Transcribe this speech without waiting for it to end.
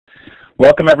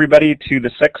Welcome everybody to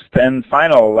the sixth and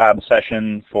final lab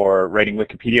session for Writing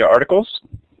Wikipedia Articles,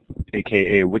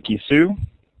 aka WikiSue.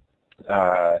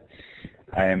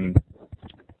 I'm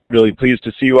really pleased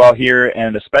to see you all here,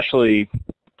 and especially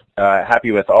happy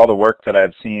with all the work that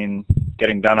I've seen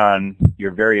getting done on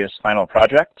your various final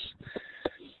projects.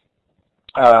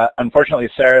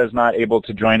 Unfortunately, Sarah is not able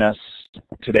to join us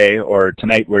today or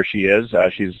tonight where she is.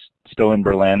 She's still in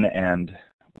Berlin and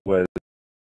was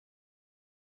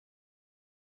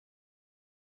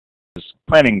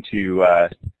planning to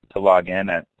log in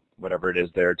at whatever it is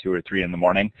there, 2 or 3 in the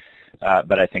morning,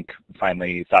 but I think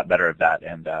finally thought better of that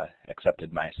and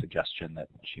accepted my suggestion that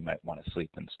she might want to sleep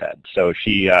instead. So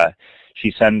she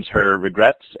sends her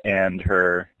regrets and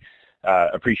her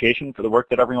appreciation for the work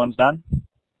that everyone's done,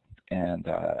 and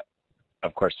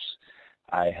of course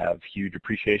I have huge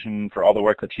appreciation for all the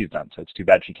work that she's done. So it's too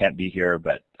bad she can't be here,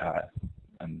 but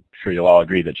I'm sure you'll all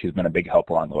agree that she's been a big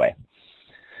help along the way.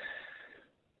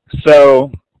 So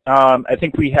I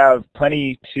think we have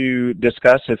plenty to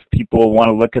discuss if people want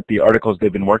to look at the articles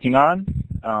they've been working on.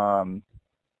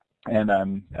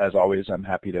 And as always, I'm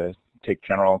happy to take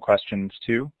general questions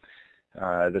too.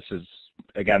 This is,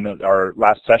 again, our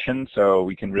last session, so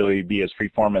we can really be as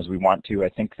freeform as we want to. I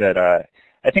think that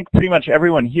I think pretty much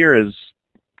everyone here is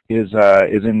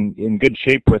in good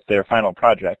shape with their final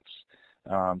projects.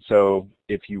 So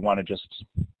if you want to just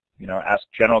ask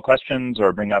general questions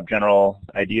or bring up general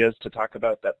ideas to talk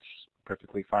about, that's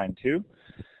perfectly fine too.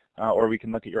 Or we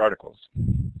can look at your articles.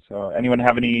 So anyone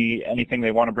have anything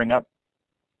they want to bring up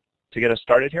to get us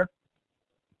started here?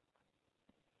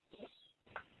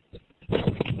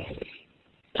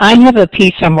 I have a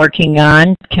piece I'm working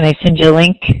on. Can I send you a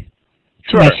link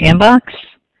to my sandbox?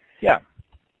 Yeah.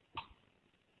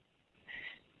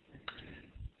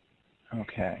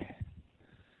 Okay.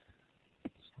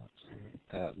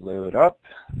 That load up.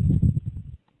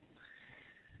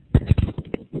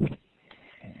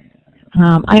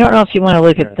 I don't know if you want to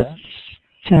look at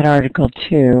that article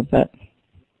too, but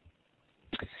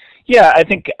yeah, I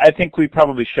think we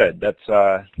probably should. That's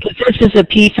this is a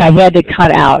piece I had to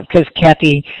cut out because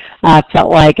Kathy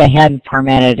felt like I hadn't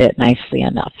formatted it nicely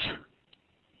enough.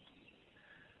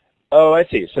 Oh, I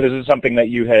see. So this is something that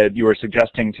you were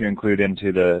suggesting to include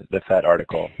into the FET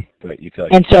article, but you feel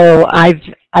like. And so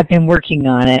I've been working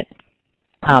on it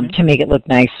to make it look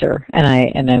nicer,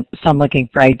 so I'm looking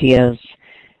for ideas.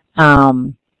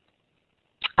 I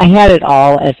had it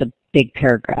all as a big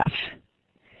paragraph,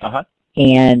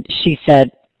 and she said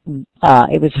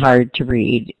it was hard to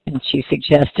read, and she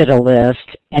suggested a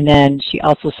list, and then she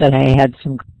also said I had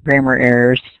some grammar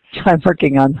errors, so I'm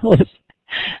working on the list.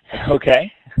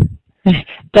 Okay.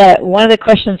 But one of the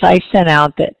questions I sent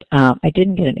out that I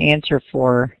didn't get an answer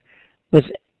for was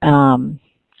on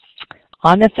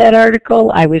the FET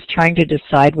article, I was trying to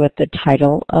decide what the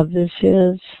title of this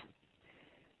is.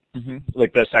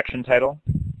 Like the section title?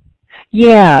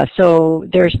 Yeah, so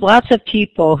there's lots of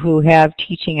people who have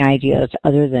teaching ideas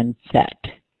other than FET.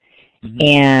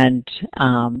 And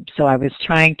so I was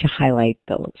trying to highlight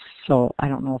those. So I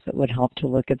don't know if it would help to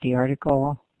look at the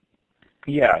article.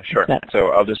 Yeah, sure. So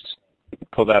I'll just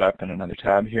pull that up in another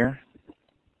tab here.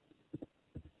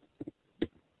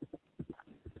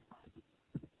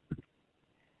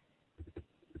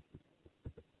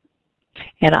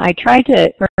 And I tried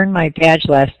to earn my badge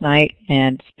last night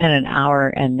and spent an hour,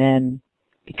 and then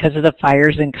because of the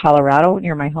fires in Colorado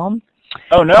near my home,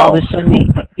 oh no! All of a sudden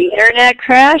the internet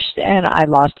crashed and I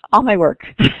lost all my work.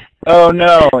 Oh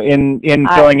no! In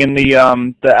filling in the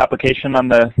application on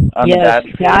the badge. Yes,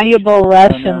 valuable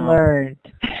lesson learned.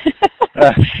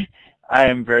 I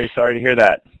am very sorry to hear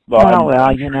that. Well,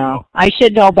 I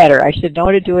should know better. I should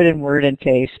know to do it in Word and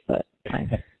Paste, but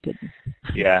I didn't.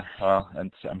 Yeah, well,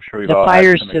 and I'm sure we've all had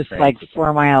some experience. The fire's just like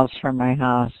 4 miles from my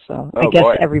house, so I guess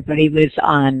everybody was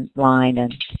online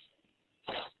and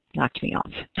knocked me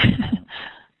off.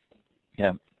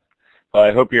 Yeah. Well,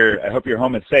 I hope your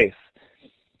home is safe.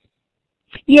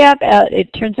 Yeah,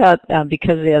 it turns out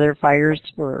because the other fires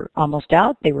were almost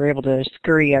out, they were able to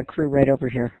scurry a crew right over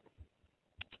here.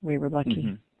 We were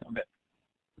lucky. Okay.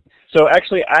 So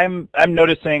actually, I'm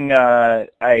noticing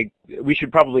we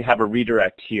should probably have a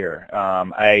redirect here.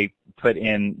 I put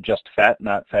in just FET,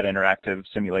 not FET Interactive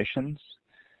Simulations.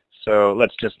 So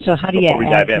let's just how do you before we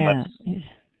dive in, that?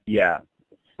 Yeah.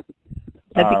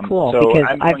 That'd be cool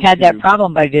because I've had that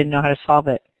problem, but I didn't know how to solve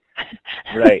it.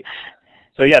 Right.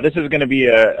 So yeah, this is going to be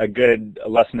a good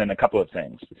lesson in a couple of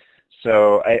things.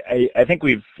 So I think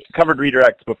we've covered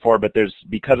redirects before, but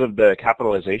because of the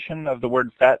capitalization of the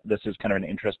word FET, this is kind of an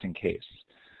interesting case.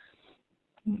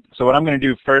 So what I'm going to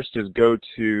do first is go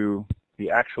to the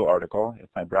actual article, if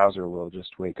my browser will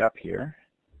just wake up here.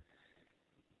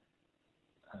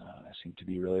 I seem to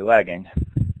be really lagging.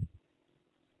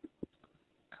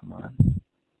 Come on.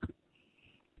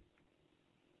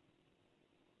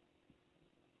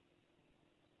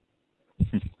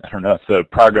 I don't know if the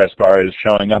progress bar is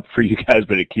showing up for you guys,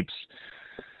 but it keeps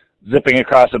zipping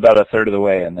across about a third of the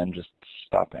way and then just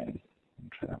stopping.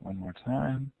 Try that one more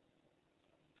time.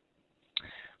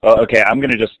 Well, okay, I'm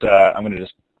gonna just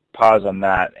pause on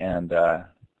that, and I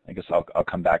guess I'll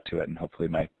come back to it, and hopefully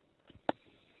my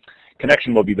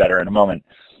connection will be better in a moment.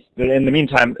 But in the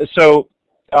meantime, so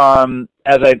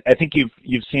as I think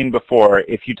you've seen before,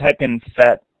 if you type in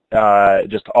FET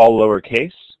just all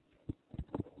lowercase,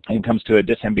 it comes to a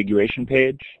disambiguation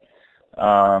page,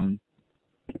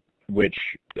 which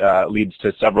leads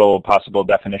to several possible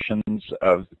definitions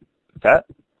of FET.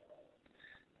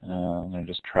 I'm going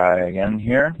to just try again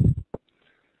here.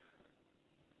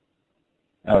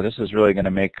 Oh, this is really going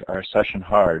to make our session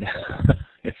hard.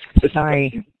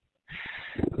 Sorry.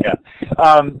 Yeah.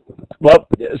 Well,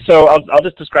 so I'll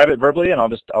just describe it verbally, and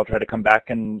I'll try to come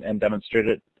back and demonstrate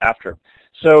it after.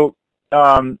 So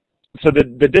so the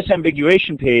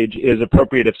disambiguation page is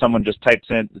appropriate if someone just types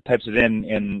it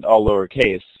in all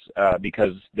lowercase,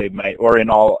 because they might, or in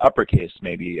all uppercase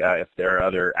maybe, if there are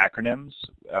other acronyms.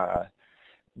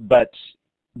 But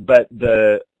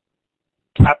the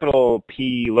capital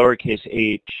P, lowercase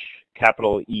h,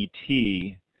 capital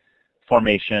ET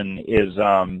formation is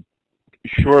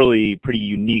surely pretty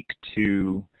unique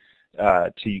to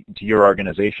your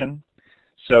organization.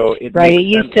 So it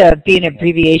used to be an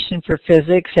abbreviation for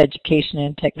physics, education,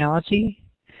 and technology,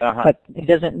 but it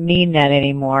doesn't mean that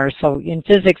anymore. So in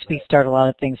physics, we start a lot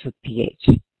of things with PH.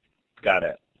 Got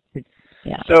it.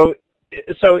 Yeah. So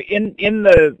in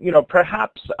the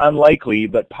perhaps unlikely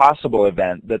but possible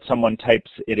event that someone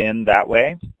types it in that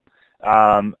way,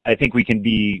 I think we can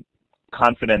be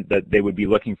confident that they would be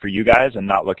looking for you guys and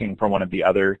not looking for one of the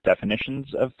other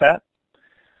definitions of FET.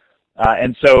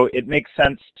 And so it makes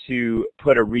sense to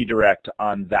put a redirect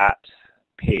on that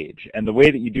page. And the way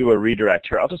that you do a redirect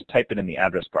here, I'll just type it in the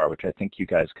address bar, which I think you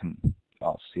guys can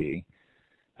all see.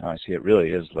 Oh, I see it really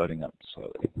is loading up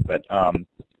slowly.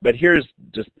 But here's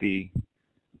just the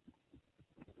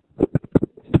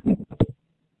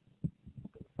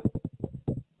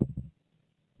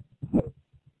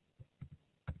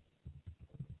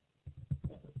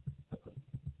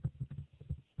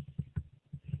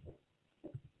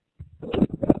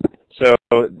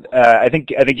So I think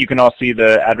you can all see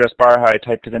the address bar, how I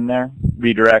typed it in there,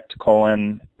 redirect :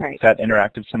 FET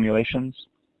interactive simulations.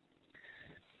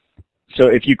 So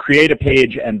if you create a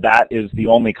page and that is the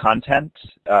only content,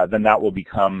 then that will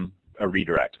become a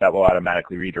redirect. That will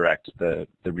automatically redirect the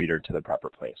reader to the proper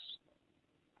place.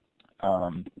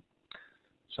 So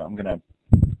I'm gonna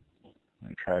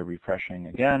try refreshing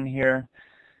again here.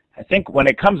 I think when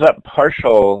it comes up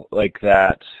partial like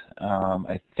that,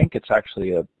 I think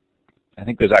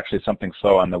there's actually something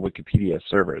slow on the Wikipedia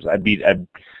servers.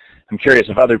 I'm curious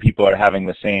if other people are having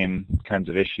the same kinds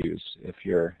of issues. If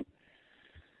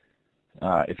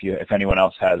anyone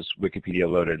else has Wikipedia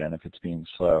loaded and if it's being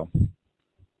slow.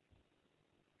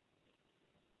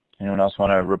 Anyone else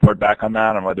want to report back on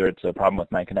that, on whether it's a problem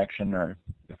with my connection or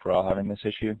if we're all having this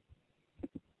issue?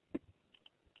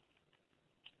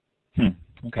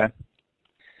 Okay.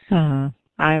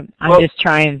 I'm just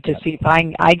trying to see if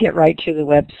I get right to the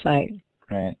website.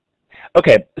 Right.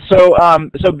 Okay. So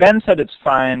so Ben said it's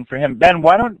fine for him. Ben,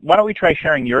 why don't we try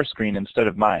sharing your screen instead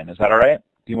of mine? Is that all right?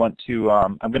 Do you want to?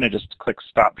 I'm going to just click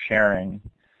stop sharing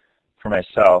for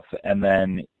myself, and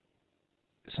then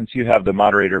since you have the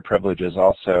moderator privileges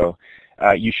also,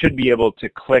 you should be able to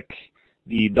click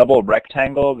the double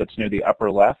rectangle that's near the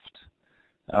upper left,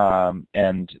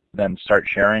 and then start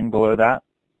sharing below that.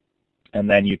 And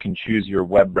then you can choose your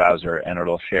web browser, and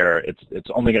it'll share. It's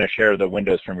only going to share the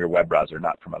windows from your web browser,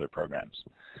 not from other programs.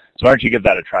 So why don't you give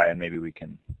that a try, and maybe we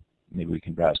can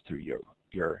browse through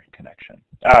your connection.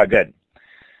 Ah, good.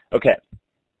 Okay.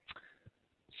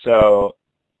 So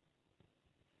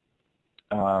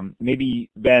maybe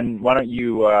Ben, why don't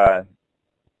you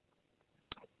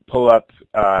pull up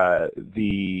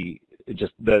the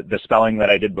spelling that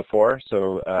I did before?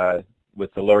 So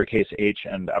with the lowercase h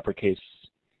and uppercase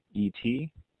ET.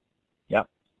 Yep.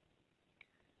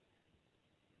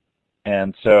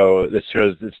 And so this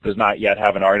shows this does not yet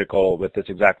have an article with this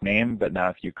exact name, but now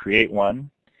if you create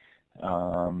one,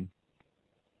 oh,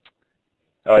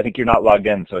 I think you're not logged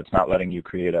in, so it's not letting you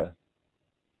create a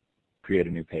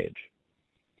new page.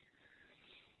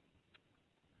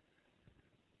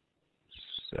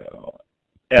 So,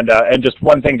 and just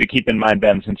one thing to keep in mind,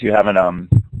 Ben, since you haven't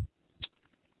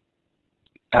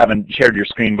haven't shared your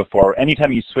screen before,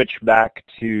 anytime you switch back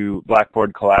to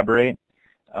Blackboard Collaborate,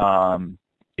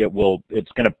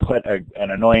 it's going to put an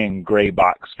annoying gray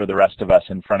box for the rest of us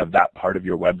in front of that part of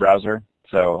your web browser.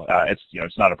 So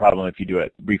it's not a problem if you do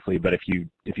it briefly, but if you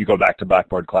go back to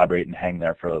Blackboard Collaborate and hang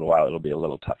there for a little while, it'll be a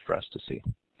little tough for us to see.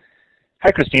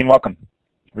 Hi, Christine. Welcome.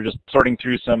 We're just sorting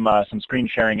through some screen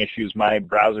sharing issues. My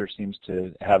browser seems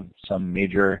to have some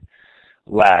major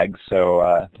lag,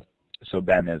 so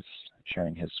Ben is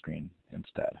sharing his screen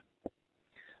instead.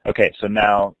 Okay, so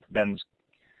now Ben's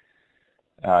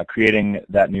creating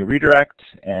that new redirect,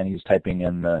 and he's typing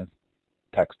in the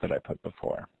text that I put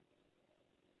before.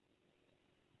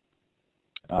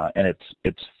 And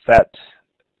it's FET.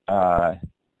 Oh,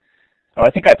 I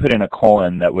think I put in a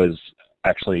colon that was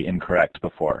actually incorrect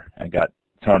before. I got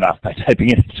thrown off by typing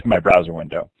it into my browser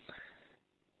window.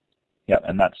 Yeah,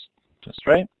 and that's just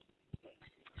right.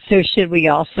 So should we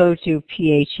also do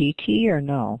PHET or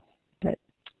no? But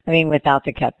I mean, without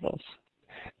the capitals.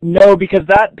 No, because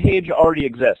that page already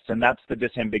exists, and that's the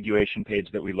disambiguation page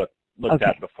that we looked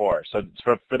at before. So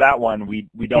for that one, we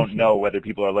don't know whether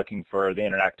people are looking for the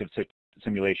interactive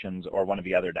simulations or one of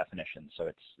the other definitions.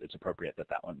 So it's appropriate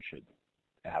that one should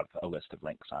have a list of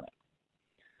links on it.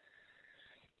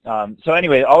 So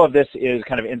anyway, all of this is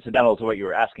kind of incidental to what you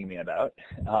were asking me about.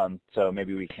 So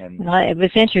maybe we can. Well, it was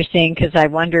interesting because I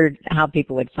wondered how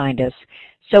people would find us.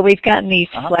 So we've gotten these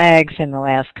flags in the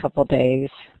last couple days.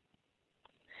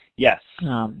 Yes.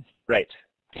 Right.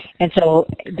 And so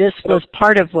this was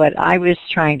part of what I was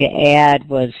trying to add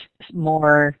was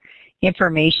more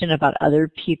information about other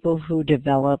people who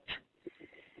develop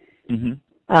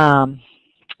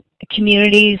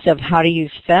communities of how to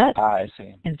use FET. I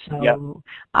see. And so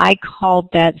I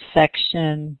called that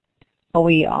section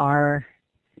OER.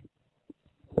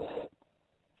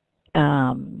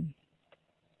 And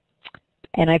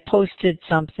I posted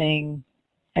something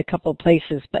a couple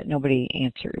places, but nobody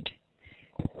answered.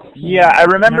 Yeah, I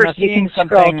remember seeing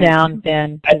something. Scroll down,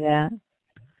 Ben, to that.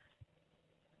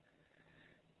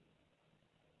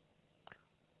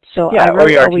 So I wrote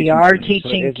OER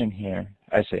teaching. So it is in here.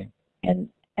 I see. And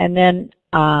then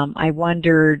I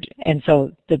wondered, and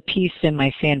so the piece in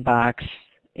my sandbox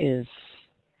is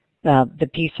the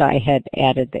piece I had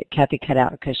added that Kathy cut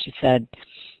out because she said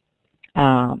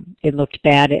it looked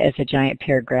bad as a giant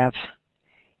paragraph,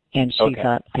 and she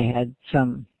thought I had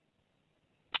some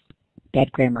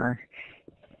bad grammar.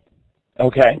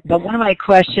 Okay. But one of my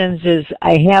questions is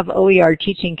I have OER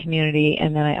teaching community,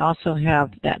 and then I also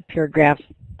have that paragraph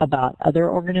about other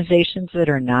organizations that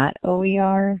are not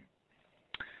OER.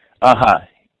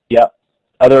 Yep.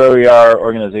 Other OER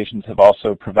organizations have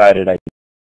also provided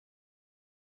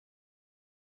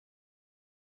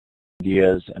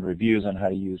ideas and reviews on how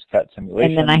to use FET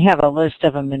simulation. And then I have a list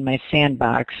of them in my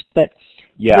sandbox. But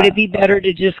would it be better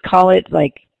to just call it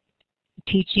like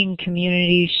teaching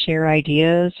communities share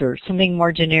ideas or something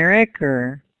more generic,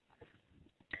 or?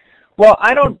 Well,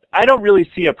 I don't really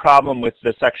see a problem with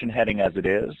the section heading as it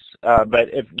is. But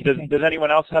does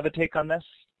anyone else have a take on this?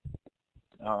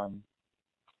 I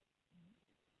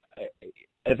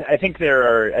think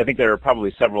there are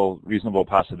probably several reasonable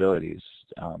possibilities,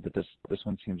 but this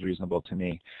one seems reasonable to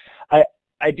me. I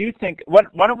do think. Why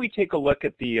don't we take a look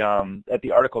at the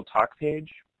article talk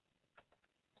page?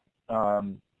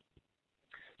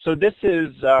 So this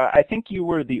is. I think you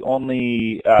were the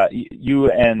only. You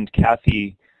and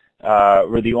Kathy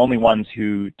were the only ones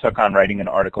who took on writing an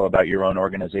article about your own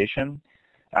organization.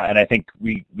 And I think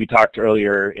we talked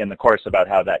earlier in the course about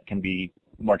how that can be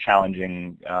more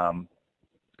challenging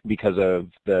because of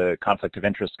the conflict of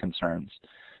interest concerns.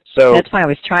 So that's why I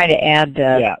was trying to add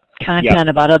the content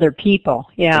about other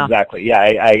people. Yeah. Exactly. Yeah,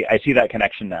 I see that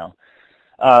connection now.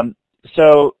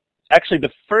 So actually,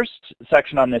 the first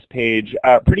section on this page,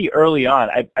 pretty early on,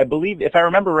 I believe, if I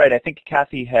remember right, I think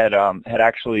Kathy had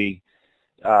actually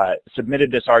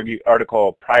submitted this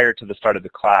article prior to the start of the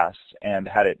class and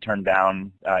had it turned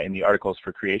down in the articles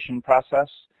for creation process.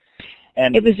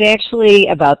 And it was actually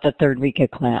about the third week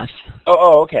of class.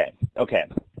 Oh, okay.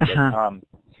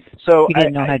 So we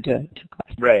didn't know how to do it.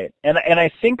 Right, and I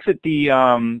think that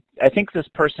I think this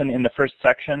person in the first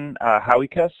section,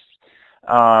 Howikus,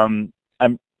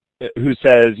 who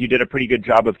says you did a pretty good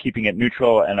job of keeping it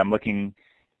neutral, and I'm looking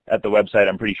at the website.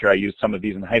 I'm pretty sure I used some of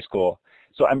these in high school.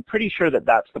 So I'm pretty sure that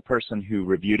that's the person who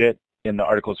reviewed it in the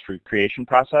articles for creation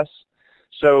process.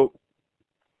 So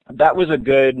that was a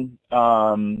good,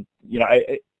 the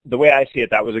way I see it,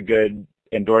 that was a good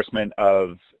endorsement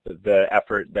of the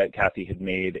effort that Kathy had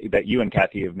made, that you and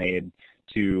Kathy have made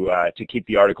to keep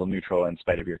the article neutral in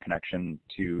spite of your connection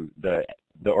to the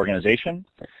organization.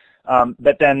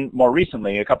 But then more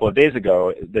recently, a couple of days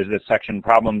ago, there's this section,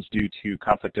 Problems Due to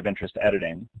Conflict of Interest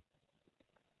Editing.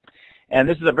 And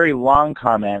this is a very long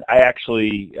comment. I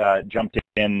actually jumped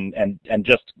in and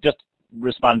just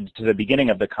responded to the beginning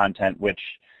of the content, which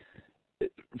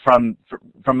from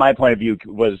my point of view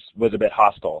was a bit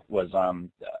hostile. Was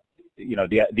you know,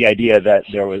 the idea that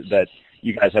that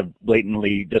you guys have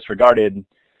blatantly disregarded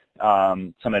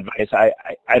some advice.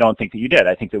 I don't think that you did.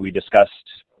 I think that we discussed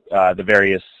the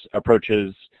various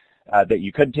approaches that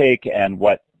you could take and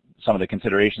what some of the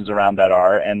considerations around that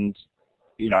are. And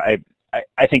you know,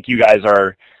 I think you guys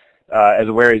are as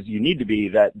aware as you need to be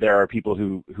that there are people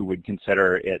who would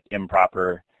consider it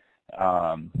improper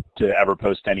to ever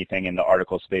post anything in the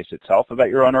article space itself about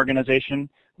your own organization.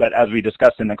 But as we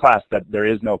discussed in the class, that there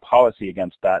is no policy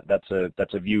against that. That's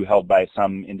a view held by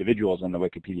some individuals in the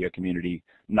Wikipedia community,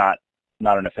 not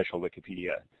an official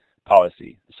Wikipedia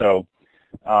policy. So,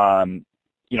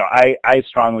 you know, I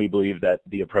strongly believe that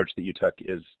the approach that you took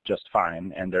is just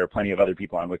fine, and there are plenty of other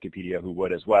people on Wikipedia who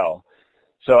would as well.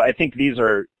 So I think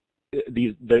the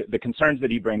concerns that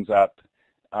he brings up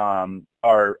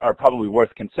are probably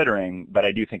worth considering, but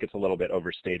I do think it's a little bit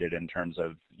overstated in terms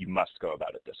of you must go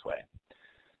about it this way.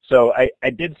 So I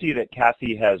did see that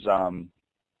Kathy has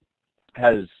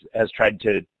tried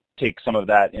to take some of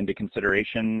that into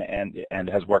consideration and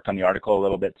has worked on the article a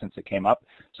little bit since it came up.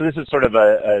 So this is sort of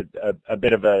a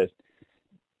bit of a,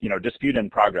 you know, dispute in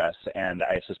progress, and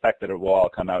I suspect that it will all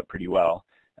come out pretty well,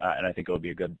 and I think it will be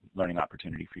a good learning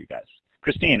opportunity for you guys.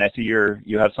 Christine, I see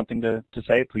you have something to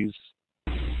say. Please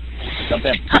jump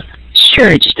in.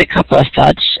 Sure, just a couple of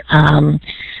thoughts.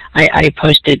 I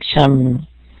posted some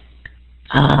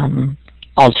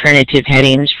alternative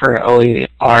headings for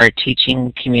OER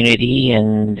teaching community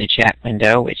in the chat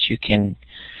window, which you can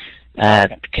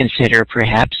consider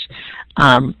perhaps.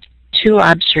 Two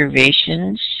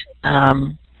observations,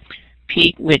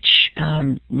 Pete, which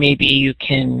maybe you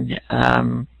can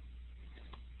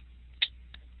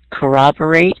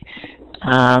corroborate.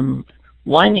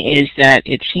 One is that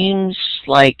it seems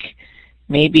like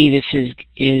maybe this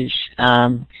is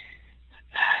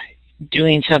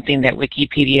doing something that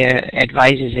Wikipedia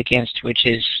advises against, which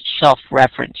is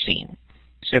self-referencing.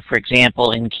 So for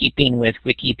example, in keeping with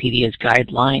Wikipedia's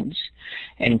guidelines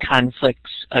and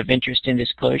conflicts of interest in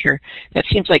disclosure, that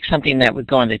seems like something that would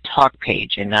go on the talk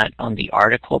page and not on the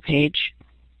article page.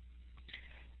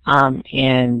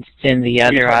 And then the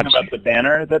other option. Are you talking about the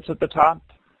banner that's at the top?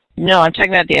 No, I'm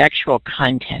talking about the actual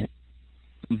content.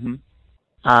 Mm-hmm.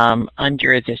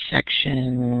 Under the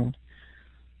section,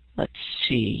 let's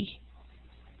see.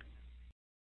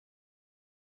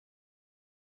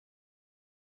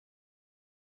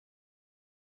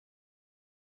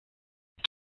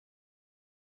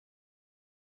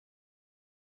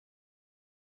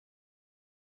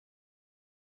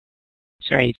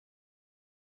 Sorry,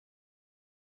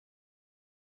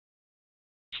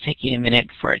 it's taking a minute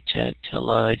for it to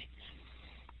load.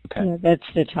 Okay. Yeah, that's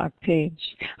the talk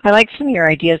page. I like some of your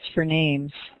ideas for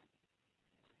names.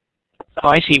 Oh,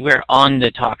 I see. We're on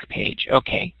the talk page.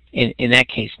 Okay. In that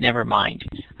case, never mind.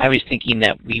 I was thinking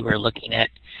that we were looking at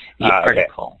the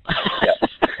article.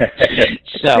 Okay.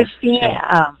 So, Christine,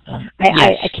 yes.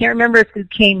 I can't remember if you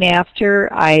came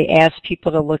after I asked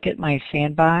people to look at my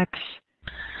sandbox.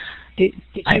 Did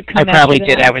you I probably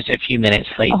did. I was a few minutes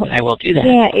late, but I will do that.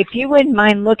 Yeah, if you wouldn't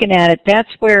mind looking at it, that's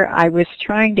where I was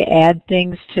trying to add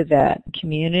things to that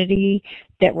community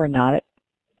that were not,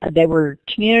 they were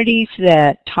communities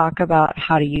that talk about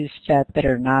how to use that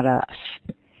are not us.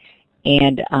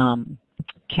 And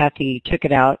Kathy took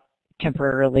it out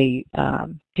temporarily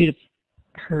due to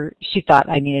her, she thought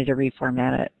I needed to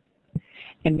reformat it.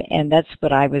 And that's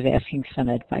what I was asking some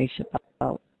advice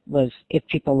about, was if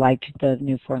people liked the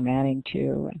new formatting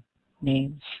too,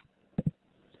 names.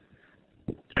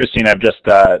 Christine, I've just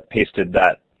pasted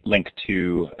that link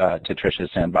to Trish's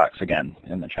sandbox again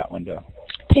in the chat window.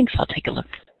 Thanks, I'll take a look.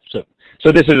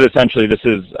 So this is essentially,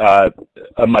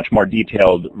 a much more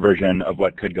detailed version of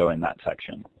what could go in that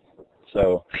section.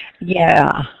 So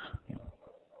yeah.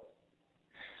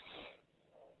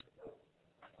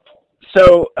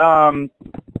 So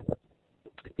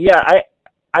yeah,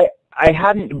 I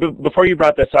hadn't, before you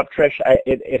brought this up, Trish,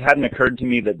 it hadn't occurred to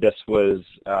me that this was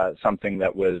something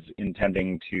that was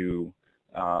intending to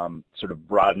sort of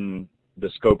broaden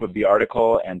the scope of the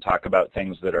article and talk about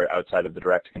things that are outside of the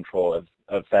direct control of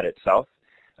FED itself.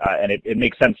 And it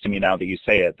makes sense to me now that you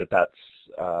say it, that's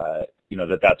you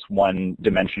know, that's one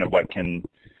dimension of what can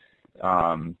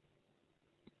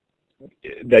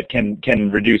that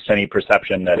can reduce any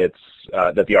perception that it's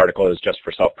that the article is just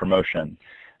for self-promotion.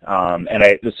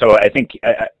 So I think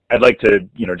I'd like to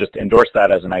just endorse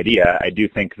that as an idea. I do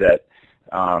think that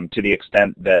to the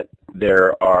extent that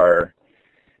there are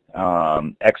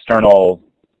external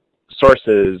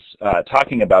sources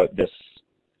talking about this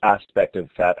aspect of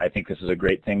PhET, I think this is a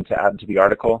great thing to add to the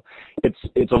article.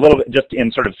 It's a little bit, just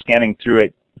in sort of scanning through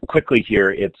it quickly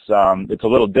here, it's a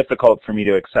little difficult for me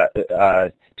to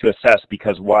assess,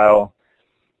 because while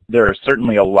there are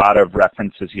certainly a lot of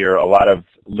references here, a lot of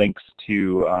links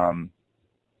to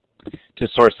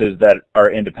sources that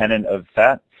are independent of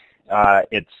PhET, I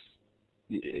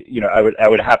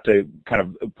would have to kind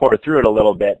of pour through it a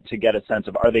little bit to get a sense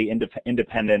of, are they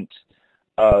independent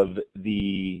of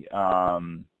the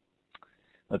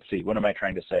let's see, what am I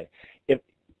trying to say?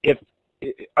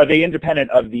 Are they independent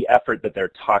of the effort that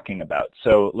they're talking about?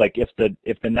 So, like, if the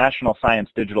National Science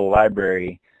Digital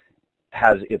Library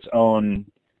has its own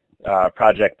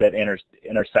project that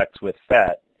intersects with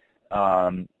PhET,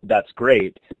 that's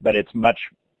great, but it's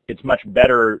much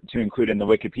better to include in the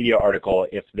Wikipedia article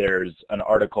if there's an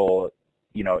article,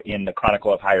 in the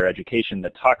Chronicle of Higher Education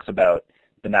that talks about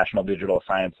the National Digital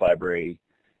Science Library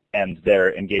and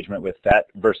their engagement with PhET,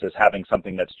 versus having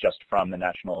something that's just from the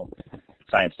National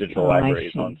Science Digital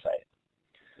Library's own site.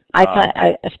 I thought,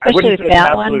 especially with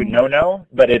that one, I wouldn't say it's an absolute no-no,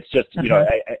 but it's just,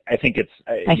 I think it's,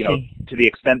 to the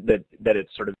extent that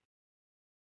it's sort of,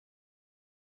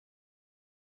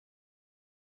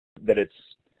 that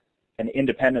it's an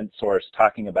independent source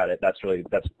talking about it, that's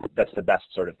the best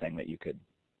sort of thing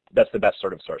that's the best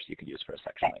sort of source you could use for a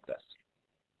section like this.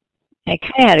 I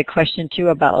kind of had a question too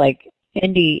about, like,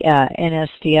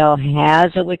 NSDL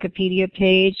has a Wikipedia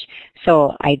page,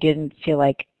 so I didn't feel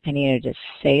like I needed to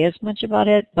say as much about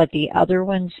it, but the other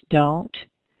ones don't.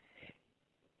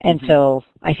 And so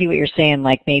I see what you're saying,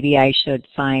 like maybe I should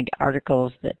find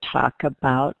articles that talk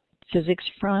about physics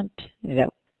front. Is that...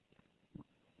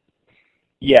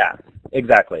 Yeah,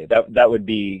 exactly. That would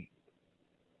be.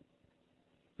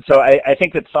 So I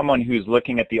think that someone who's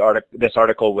looking at this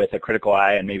article with a critical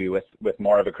eye, and maybe with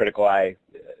more of a critical eye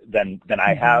than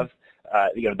I have,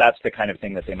 that's the kind of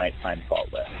thing that they might find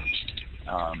fault with.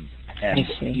 I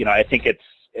think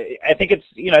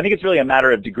it's really a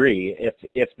matter of degree.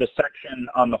 If the section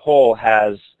on the whole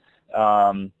has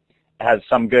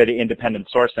some good independent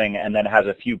sourcing and then has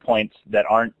a few points that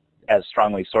aren't as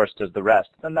strongly sourced as the rest,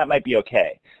 then that might be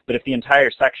okay. But if the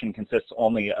entire section consists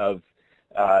only of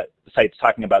sites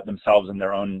talking about themselves and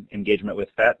their own engagement with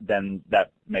PhET, then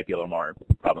that might be a little more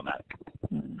problematic.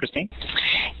 Christine?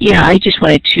 Yeah, I just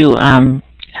wanted to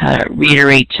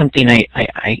reiterate something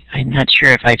I'm not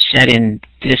sure if I've said in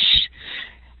this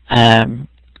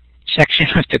section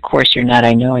of the course or not.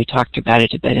 I know I talked about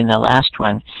it a bit in the last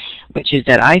one, which is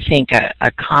that I think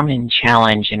a common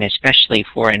challenge, and especially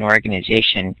for an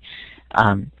organization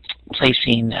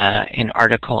placing an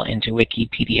article into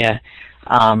Wikipedia,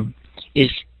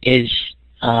 is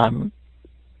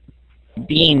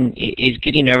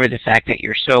getting over the fact that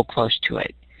you're so close to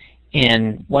it.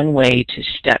 And one way to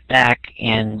step back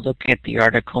and look at the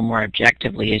article more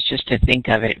objectively is just to think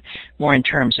of it more in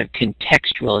terms of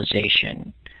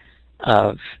contextualization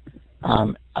of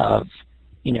how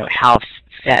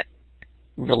PhET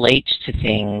relates to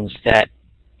things that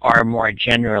are more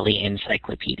generally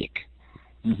encyclopedic,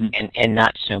 and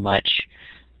not so much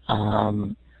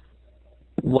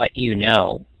what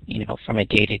from a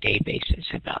day-to-day basis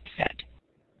about PhET.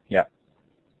 Yeah.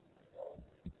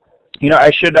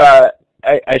 I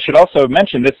should also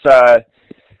mention this.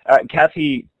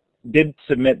 Kathy did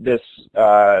submit this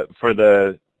for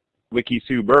the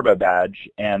WikiSue Burba badge,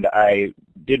 and I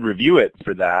did review it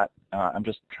for that. I'm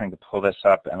just trying to pull this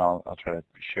up, and I'll try to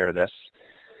share this.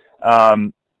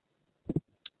 I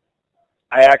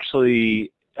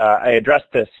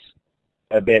addressed this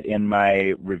a bit in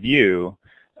my review.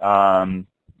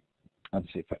 Let's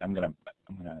see if I'm gonna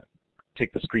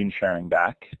take the screen sharing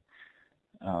back,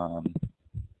 so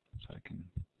I can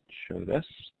show this.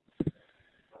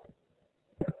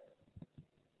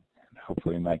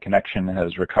 Hopefully my connection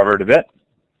has recovered a bit.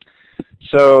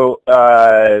 So,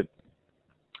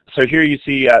 so here you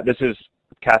see this is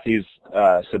Kathy's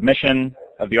submission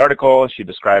of the article. She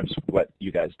describes what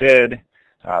you guys did,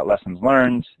 lessons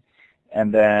learned,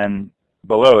 and then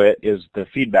below it is the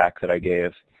feedback that I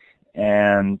gave.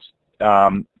 And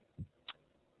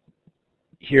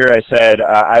here I said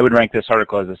I would rank this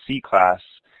article as a C class,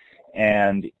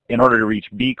 and in order to reach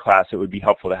B class, it would be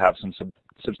helpful to have some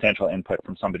substantial input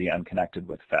from somebody unconnected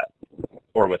with PhET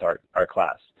or with our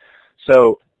class.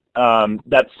 So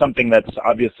that's something that's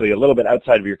obviously a little bit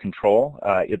outside of your control.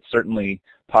 It's certainly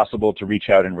possible to reach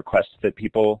out and request that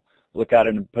people look at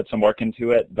it and put some work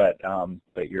into it, but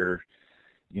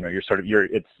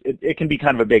it can be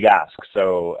kind of a big ask.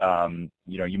 So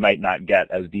you might not get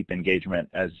as deep engagement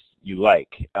as you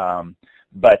like,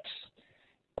 but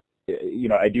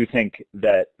I do think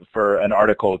that for an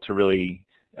article to really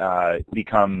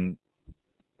become,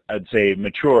 I'd say,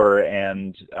 mature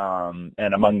and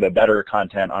among the better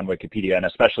content on Wikipedia, and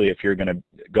especially if you're going to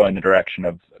go in the direction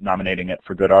of nominating it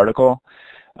for good article,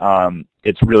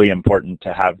 it's really important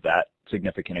to have that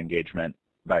significant engagement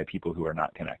by people who are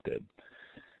not connected.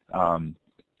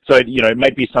 So it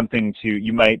might be something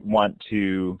you might want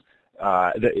to,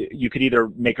 you could either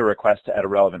make a request to add a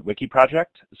relevant wiki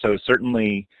project. So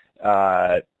certainly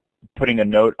putting a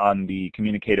note on the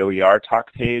Communicate OER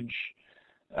talk page,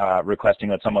 requesting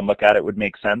that someone look at it would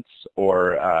make sense,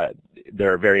 or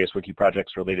there are various wiki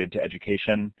projects related to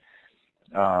education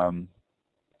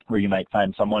where you might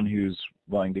find someone who's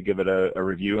willing to give it a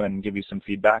review and give you some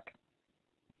feedback.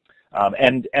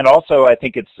 And also, I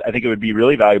think it would be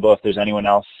really valuable if there's anyone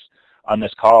else on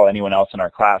this call, anyone else in our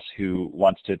class who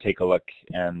wants to take a look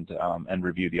and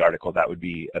review the article. That would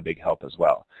be a big help as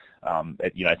well.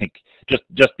 I think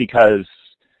just because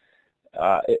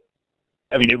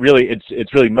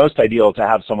it's really most ideal to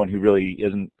have someone who really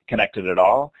isn't connected at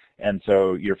all, and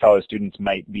so your fellow students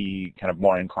might be kind of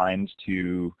more inclined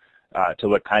to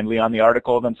look kindly on the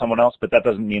article than someone else. But that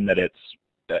doesn't mean that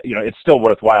it's still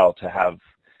worthwhile to have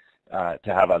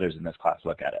others in this class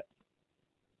look at it.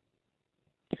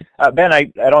 Ben,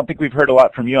 I don't think we've heard a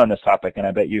lot from you on this topic, and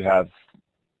I bet you have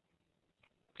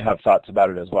thoughts about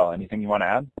it as well. Anything you want to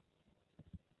add?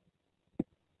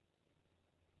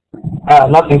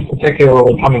 Nothing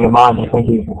particularly coming to mind. I think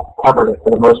you've covered it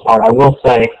for the most part. I will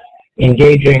say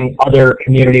engaging other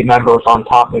community members on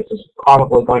topics is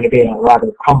probably going to be a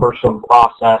rather cumbersome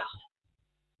process.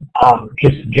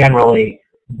 Just generally,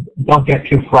 don't get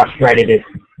too frustrated if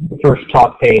the first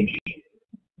talk page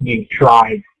you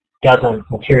tried doesn't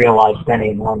materialize with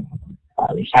anyone.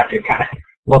 You just have to kind of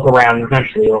look around, and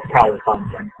eventually you'll probably find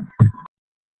them.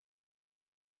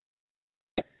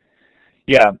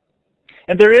 Yeah,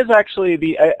 and there is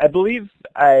actually I believe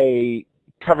I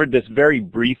covered this very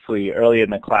briefly early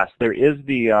in the class. There is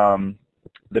the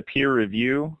peer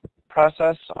review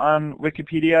process on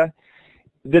Wikipedia.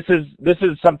 This is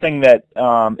something that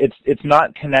it's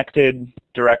not connected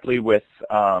directly with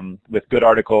good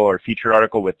article or featured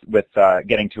article with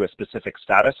getting to a specific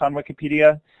status on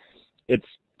Wikipedia. It's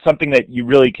something that you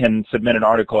really can submit an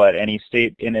article at any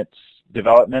state in its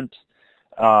development.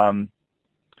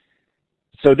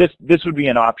 So this would be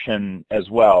an option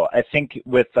as well. I think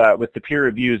with the peer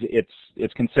reviews,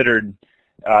 it's considered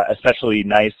especially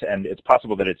nice, and it's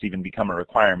possible that it's even become a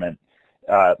requirement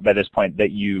by this point that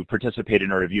you participate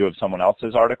in a review of someone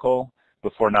else's article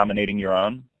before nominating your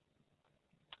own.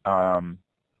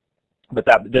 But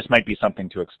this might be something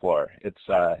to explore.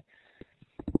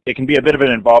 It can be a bit of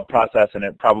an involved process, and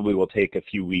it probably will take a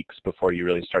few weeks before you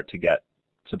really start to get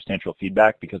substantial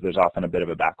feedback, because there's often a bit of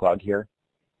a backlog here.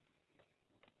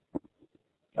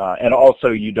 And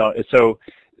also so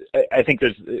I think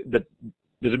there's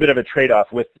a bit of a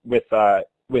trade-off with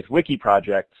wiki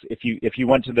projects. If you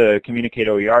went to the Communicate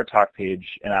OER talk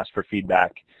page and asked for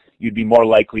feedback, you'd be more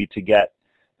likely to get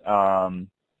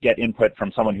input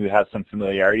from someone who has some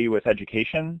familiarity with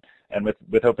education and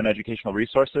with open educational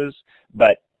resources,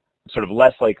 but sort of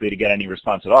less likely to get any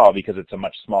response at all because it's a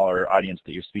much smaller audience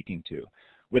that you're speaking to.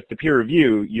 With the peer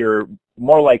review, you're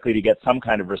more likely to get some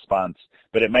kind of response,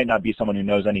 but it might not be someone who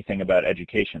knows anything about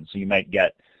education. So you might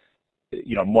get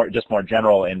more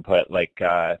general input, like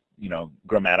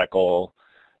grammatical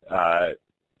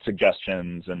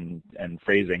suggestions and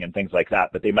phrasing and things like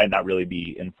that, but they might not really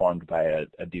be informed by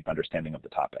a deep understanding of the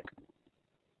topic.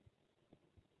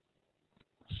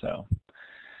 So.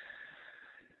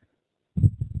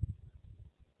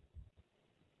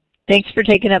 Thanks for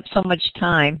taking up so much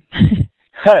time.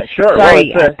 Sure.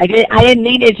 Sorry, well, I didn't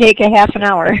mean to take a half an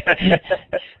hour.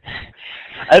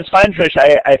 That's fine, Trish.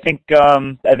 I think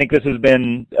this has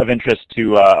been of interest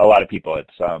to a lot of people.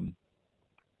 It's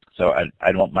so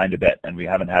I don't mind a bit, and we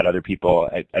haven't had other people.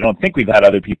 I don't think we've had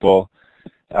other people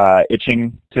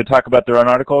itching to talk about their own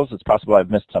articles. It's possible I've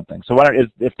missed something. So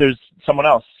if there's someone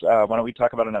else, why don't we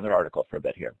talk about another article for a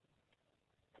bit here?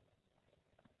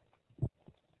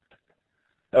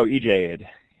 Oh, EJ,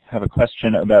 have a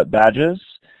question about badges.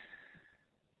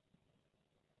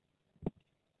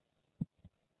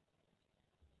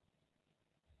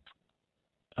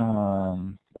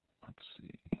 Let's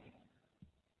see.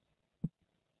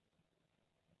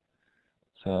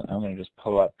 So I'm going to just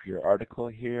pull up your article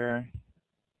here.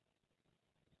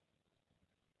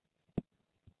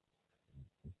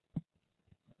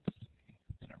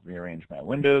 I'm going to rearrange my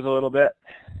windows a little bit.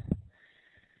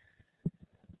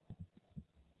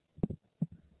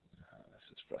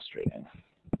 frustrating.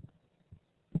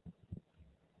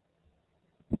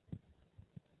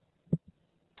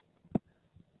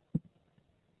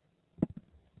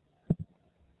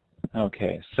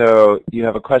 Okay, so you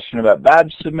have a question about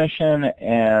badge submission,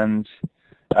 and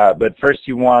but first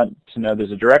you want to know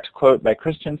there's a direct quote by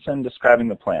Christensen describing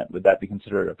the plant. Would that be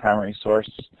considered a primary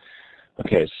source?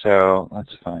 Okay, so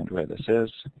let's find where this is.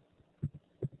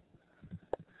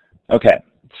 Okay,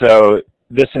 so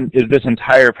is this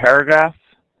entire paragraph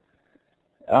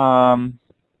a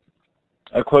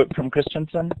quote from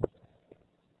Christensen?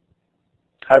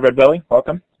 Hi, Red Belly,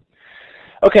 welcome.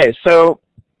 Okay, so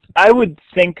I would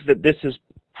think that this is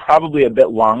probably a bit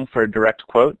long for a direct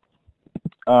quote,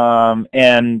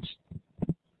 and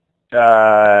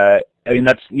I mean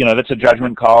that's a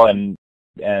judgment call and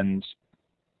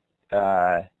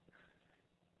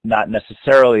not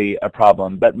necessarily a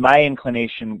problem. But my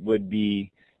inclination would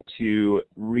be to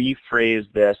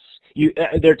rephrase this.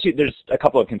 There's a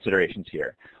couple of considerations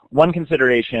here. One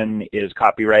consideration is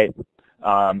copyright,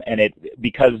 and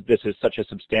because this is such a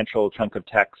substantial chunk of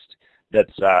text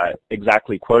that's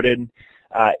exactly quoted,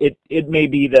 it may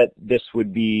be that this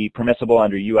would be permissible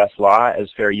under U.S. law as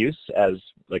fair use, as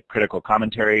like critical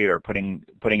commentary or putting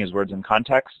his words in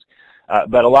context.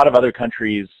 But a lot of other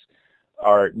countries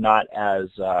are not as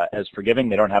forgiving.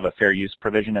 They don't have a fair use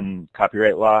provision in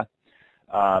copyright law,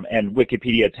 and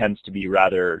Wikipedia tends to be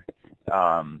rather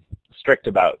strict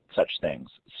about such things.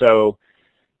 So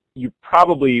you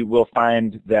probably will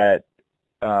find that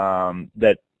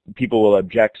that people will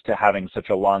object to having such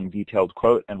a long, detailed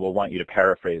quote and will want you to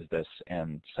paraphrase this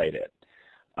and cite it.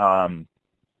 And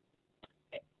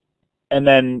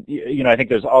then, I think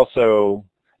there's also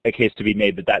a case to be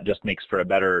made that just makes for a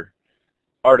better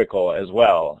article as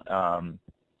well.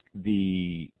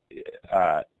 It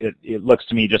looks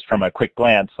to me just from a quick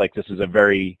glance like this is a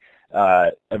very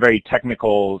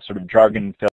technical sort of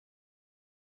jargon-filled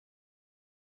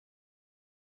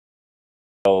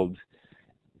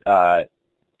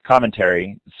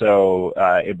commentary, so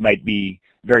it might be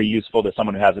very useful to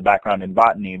someone who has a background in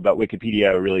botany, but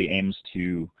Wikipedia really aims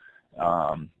to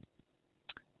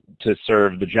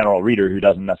serve the general reader who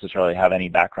doesn't necessarily have any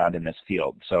background in this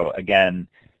field. So again,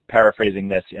 paraphrasing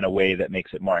this in a way that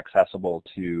makes it more accessible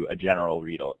to a general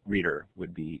reader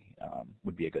would be a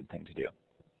good thing to do.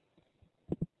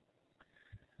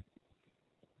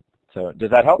 So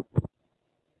does that help?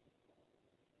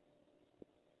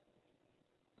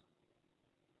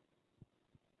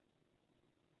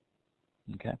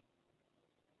 Okay.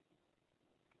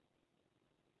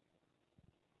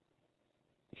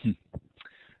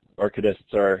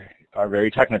 Orchidists are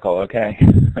very technical, okay.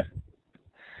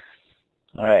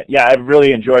 All right, yeah, I've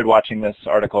really enjoyed watching this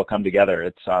article come together.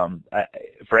 It's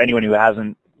for anyone who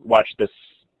hasn't watched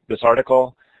this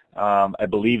article, I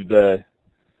believe the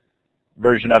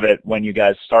version of it when you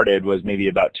guys started was maybe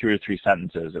about 2 or 3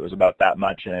 sentences. It was about that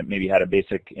much, and it maybe had a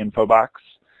basic info box.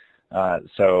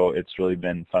 So it's really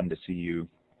been fun to see you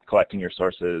collecting your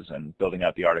sources and building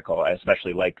out the article. I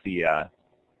especially like the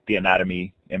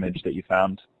anatomy image that you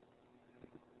found.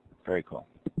 Very cool.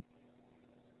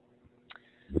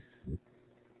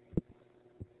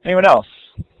 Anyone else?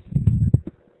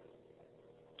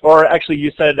 Or actually,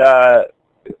 you said,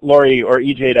 Lori or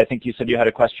EJ, I think you said you had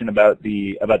a question about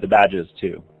the badges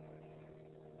too.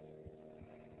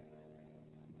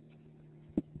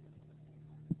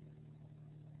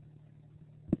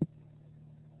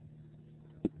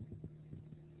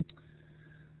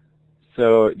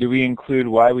 So do we include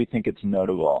why we think it's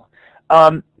notable?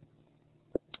 I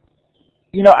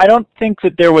don't think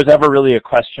that there was ever really a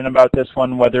question about this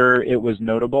one, whether it was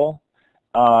notable.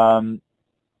 I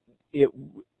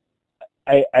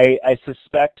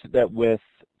suspect that with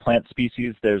plant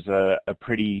species, there's a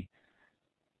pretty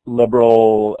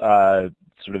liberal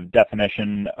sort of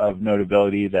definition of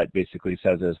notability that basically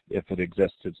says if it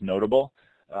exists, it's notable.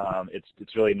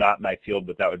 It's really not my field,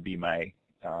 but that would be my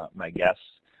guess.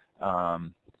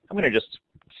 I'm going to just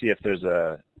see if there's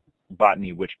a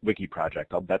botany wiki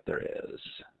project. I'll bet there is.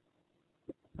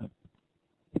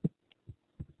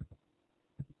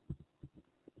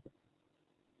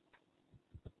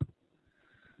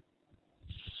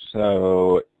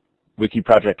 So, wiki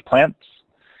project plants.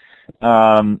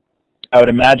 I would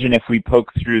imagine if we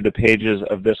poke through the pages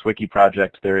of this wiki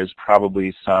project, there is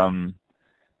probably some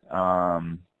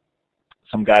guidelines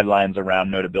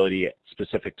around notability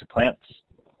specific to plants.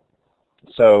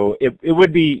 So it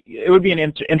would be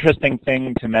an interesting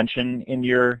thing to mention in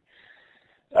your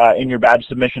badge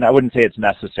submission. I wouldn't say it's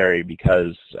necessary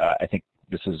because I think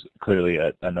this is clearly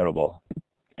a notable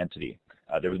entity.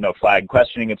 There was no flag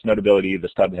questioning its notability. The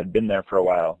stub had been there for a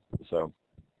while, so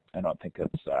I don't think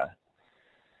that's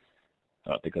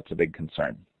a big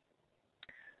concern.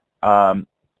 Cami,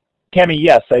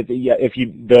 yes, yeah, if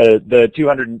the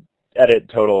 200 edit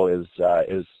total is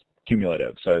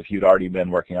cumulative. So if you'd already been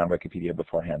working on Wikipedia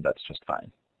beforehand, that's just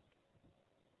fine.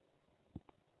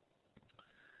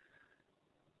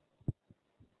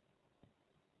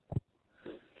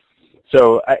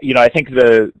 So I think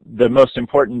the most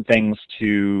important things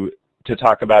to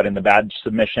talk about in the badge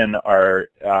submission are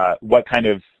what kind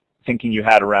of thinking you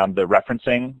had around the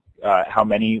referencing, how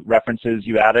many references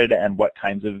you added, and what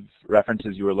kinds of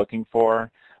references you were looking for.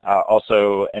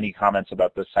 Also, any comments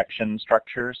about the section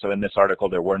structure. So in this article,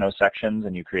 there were no sections,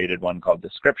 and you created one called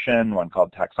description, one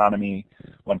called taxonomy,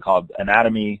 one called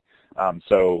anatomy.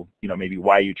 So maybe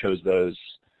why you chose those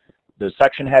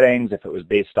section headings, if it was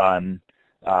based on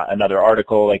another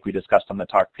article like we discussed on the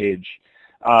talk page.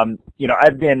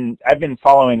 I've been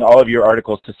following all of your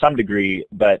articles to some degree,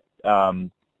 but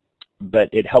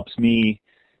it helps me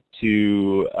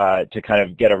to kind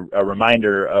of get a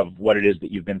reminder of what it is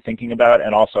that you've been thinking about,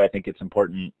 and also I think it's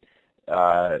important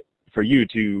for you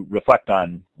to reflect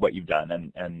on what you've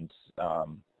done and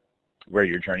where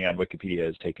your journey on Wikipedia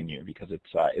has taken you, because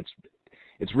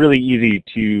it's really easy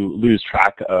to lose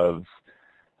track of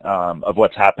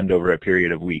what's happened over a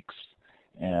period of weeks.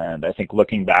 And I think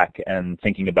looking back and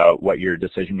thinking about what your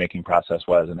decision-making process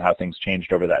was and how things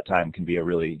changed over that time can be a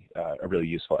really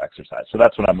useful exercise. So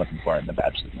that's what I'm looking for in the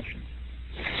badge submission.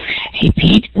 Hey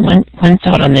Pete, one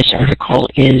thought on this article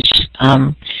is,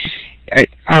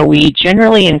 are we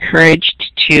generally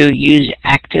encouraged to use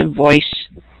active voice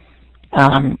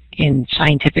in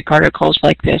scientific articles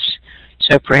like this?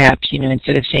 So perhaps,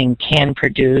 instead of saying can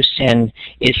produce and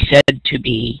is said to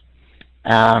be,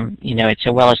 it's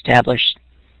a well-established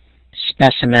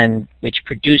specimen which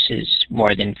produces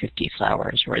more than 50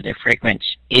 flowers, or the fragrance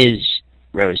is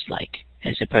rose-like,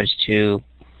 as opposed to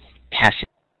passive.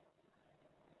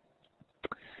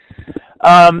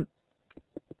 I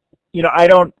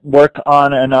don't work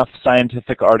on enough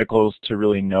scientific articles to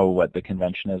really know what the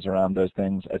convention is around those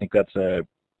things. I think that's a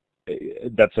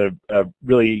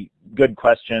really good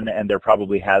question, and there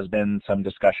probably has been some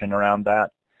discussion around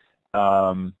that.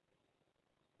 I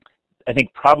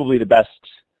think probably the best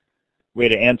way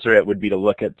to answer it would be to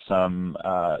look at some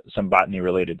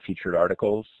botany-related featured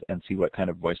articles and see what kind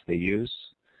of voice they use.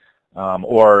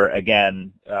 Or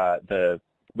again, the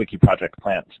Wiki Project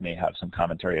Plants may have some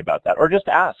commentary about that, or just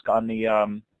ask on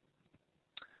the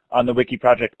Wiki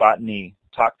Project Botany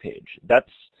talk page.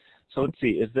 So let's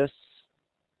see, is this?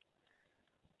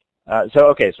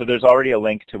 So there's already a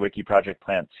link to Wiki Project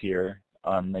Plants here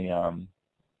on the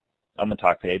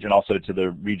talk page, and also to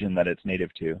the region that it's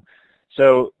native to.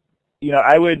 So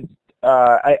I would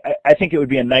I think it would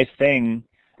be a nice thing,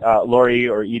 Lori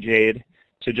or EJade,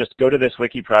 to just go to this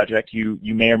wiki project. You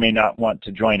may or may not want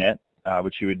to join it,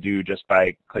 which you would do just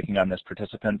by clicking on this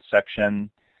participants section,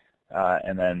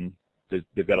 and then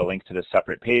they've got a link to this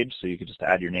separate page, so you could just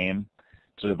add your name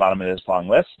to the bottom of this long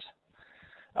list.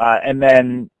 And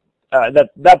then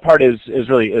that part is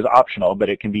optional, but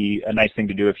it can be a nice thing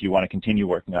to do if you want to continue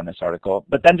working on this article.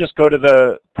 But then just go to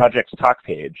the project's talk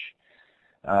page.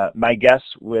 My guess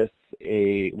with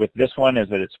this one is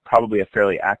that it's probably a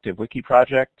fairly active wiki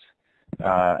project.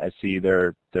 I see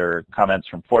there are comments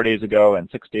from 4 days ago and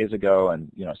 6 days ago,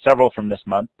 and several from this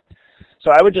month.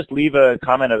 So I would just leave a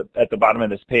comment at the bottom of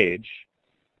this page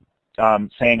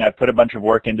saying I put a bunch of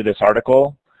work into this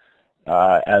article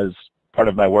as part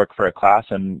of my work for a class,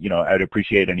 and I'd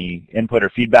appreciate any input or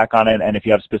feedback on it. And if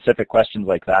you have specific questions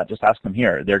like that, just ask them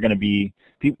here. They're going to be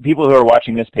people who are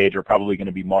watching this page are probably going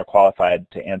to be more qualified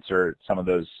to answer some of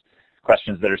those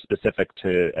questions that are specific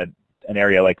to an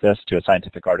area like this, to a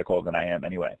scientific article, than I am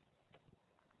anyway.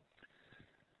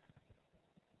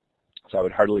 So I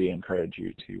would heartily encourage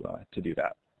you to do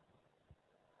that.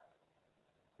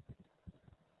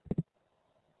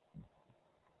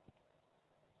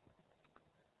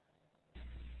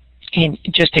 And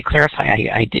just to clarify,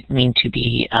 I didn't mean to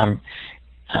be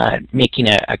making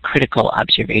a critical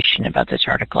observation about this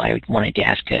article. I wanted to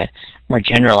ask a more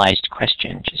generalized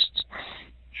question, just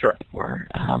sure, for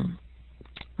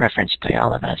reference by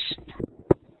all of us.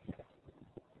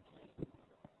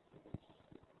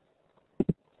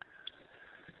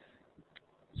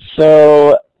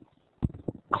 So,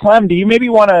 Clem, do you maybe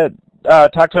want to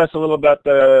talk to us a little about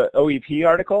the OEP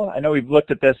article? I know we've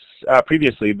looked at this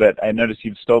previously, but I noticed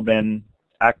you've still been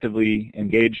actively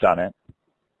engaged on it.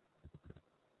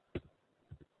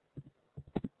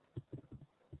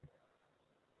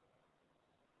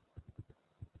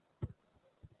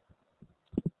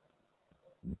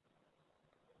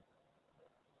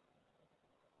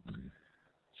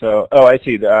 So, oh, I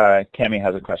see. Cami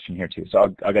has a question here too.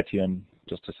 So I'll get to you in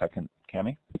just a second,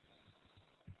 Cami.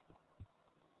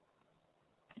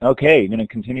 Okay, you're going to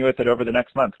continue with it over the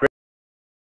next month. Great.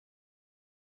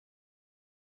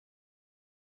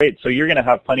 Great. So you're going to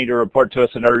have plenty to report to us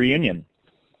at our reunion.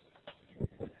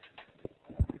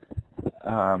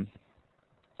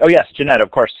 Oh yes, Jeanette, of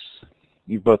course.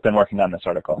 You've both been working on this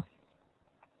article.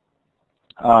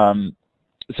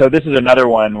 So this is another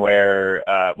one where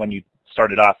when you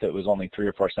started off, it was only 3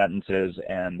 or 4 sentences,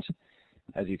 and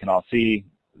as you can all see,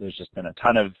 there's just been a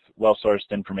ton of well-sourced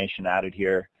information added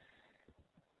here.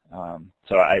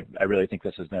 So I really think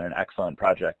this has been an excellent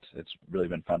project. It's really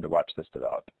been fun to watch this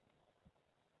develop.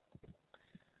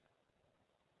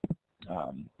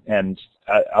 And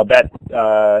I'll bet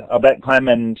Clem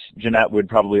and Jeanette would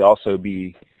probably also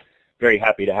be very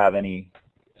happy to have any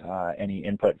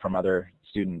input from other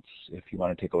students if you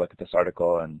want to take a look at this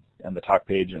article and the talk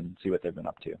page and see what they've been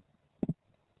up to.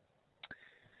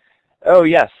 Oh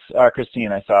yes,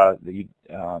 Christine, I saw that you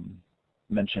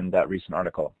mentioned that recent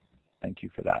article. Thank you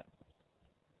for that.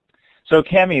 So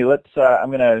Cami, I'm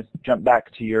going to jump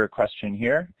back to your question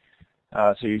here.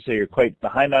 So you say you're quite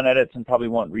behind on edits and probably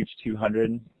won't reach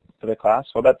 200 for the class.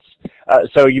 Well, that's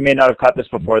so you may not have caught this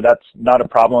before. That's not a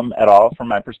problem at all from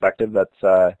my perspective.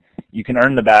 That's you can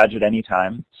earn the badge at any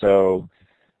time. So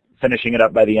finishing it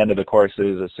up by the end of the course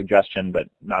is a suggestion, but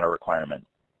not a requirement.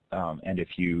 And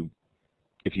if you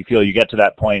feel you get to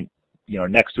that point,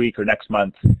 next week or next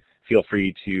month, feel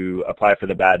free to apply for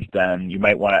the badge. Then you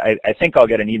might want to. I think I'll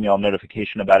get an email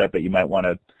notification about it, but you might want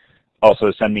to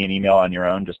also send me an email on your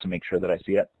own just to make sure that I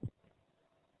see it.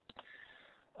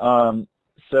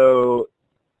 So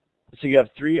you have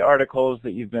 3 articles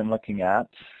that you've been looking at.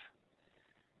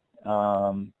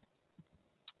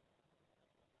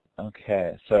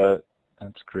 Okay, so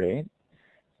that's great.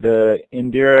 The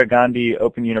Indira Gandhi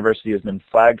Open University has been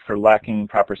flagged for lacking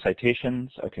proper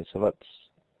citations. Okay, so let's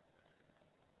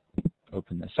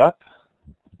open this up.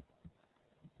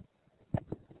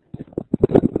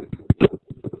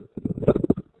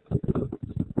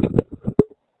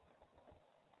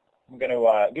 I'm going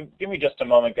to give me just a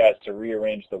moment, guys, to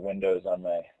rearrange the windows on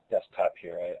my desktop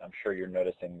here. I'm sure you're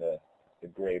noticing the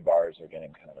gray bars are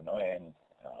getting kind of annoying.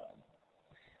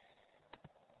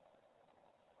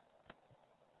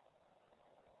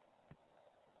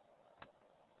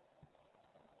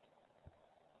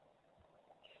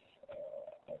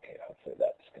 Okay, hopefully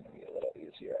that's going to be a little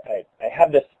easier. I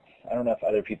have this, I don't know if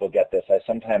other people get this, I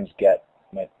sometimes get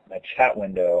my chat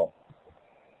window.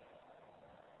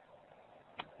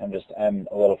 I'm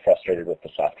a little frustrated with the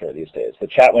software these days. The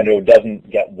chat window doesn't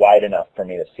get wide enough for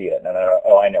me to see it. And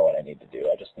I know what I need to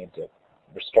do. I just need to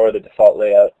restore the default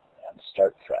layout and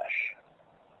start fresh.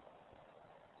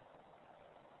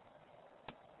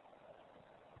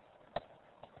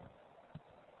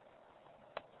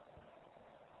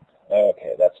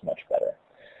 Okay, that's much better.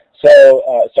 So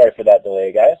sorry for that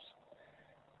delay, guys.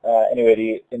 Anyway,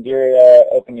 the Indira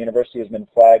Open University has been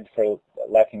flagged for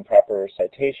lacking proper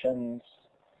citations.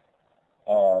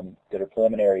 Did a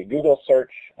preliminary Google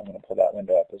search. I'm going to pull that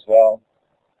window up as well.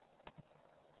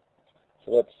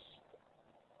 So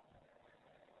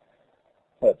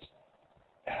let's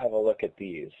have a look at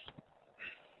these.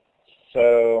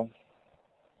 So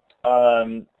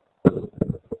the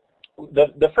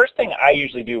first thing I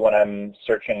usually do when I'm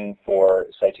searching for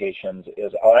citations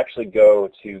is I'll actually go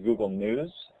to Google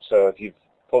News. So if you've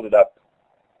pulled it up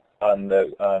on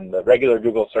the regular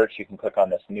Google search, you can click on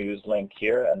this news link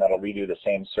here, and that'll redo the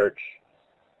same search,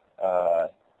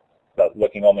 but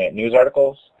looking only at news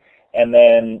articles. And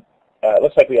then it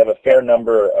looks like we have a fair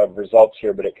number of results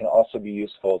here, but it can also be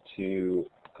useful to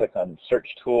click on search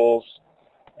tools,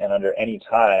 and under any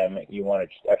time you want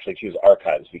to actually choose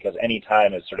archives, because any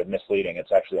time is sort of misleading.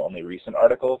 It's actually only recent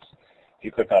articles. If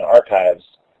you click on archives,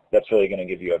 that's really going to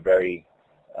give you a very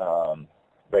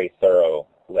very thorough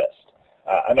list.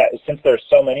 Since there's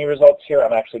so many results here,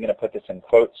 I'm actually going to put this in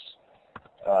quotes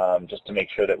just to make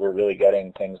sure that we're really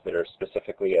getting things that are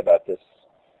specifically about this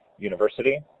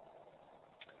university.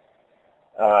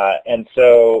 And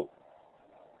so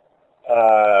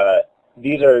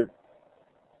these are,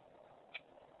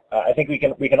 I think we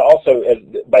can also,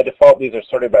 by default, these are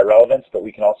sorted by relevance, but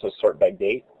we can also sort by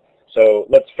date. So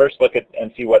let's first look at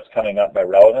and see what's coming up by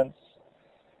relevance.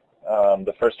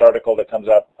 The first article that comes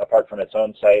up, apart from its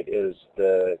own site, is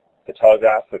the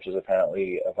Telegraph, which is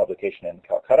apparently a publication in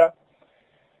Calcutta.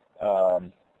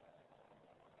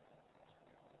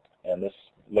 And this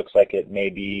looks like it may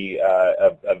be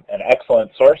an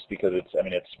excellent source because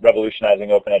it's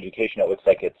revolutionizing open education. It looks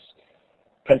like it's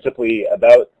principally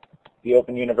about the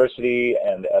Open University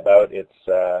and about its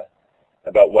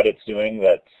about what it's doing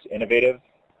that's innovative.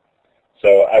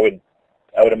 So I would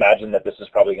imagine that this is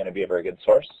probably going to be a very good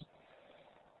source.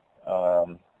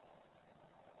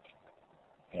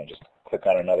 Just click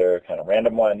on another kind of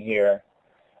random one here.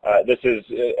 This is,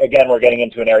 again, we're getting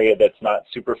into an area that's not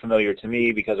super familiar to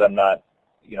me because I'm not,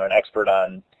 an expert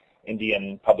on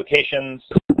Indian publications,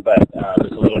 but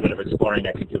with a little bit of exploring,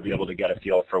 I think you'll be able to get a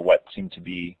feel for what seem to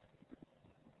be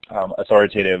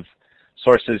authoritative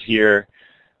sources here.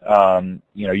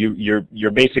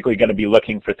 You're basically going to be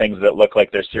looking for things that look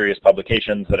like they're serious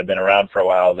publications that have been around for a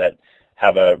while that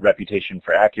have a reputation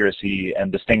for accuracy,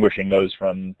 and distinguishing those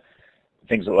from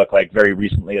things that look like very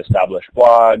recently established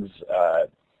blogs,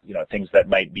 things that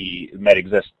might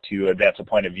exist to advance a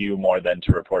point of view more than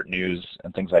to report news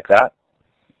and things like that.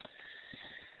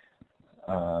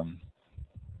 So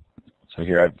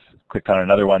here I've clicked on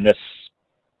another one. This,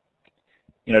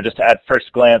 just at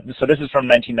first glance, so this is from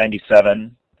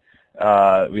 1997.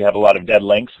 We have a lot of dead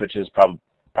links, which is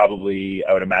probably,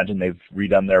 I would imagine they've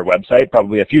redone their website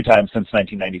probably a few times since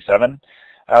 1997.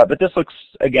 But this looks,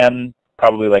 again,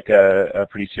 probably like a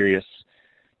pretty serious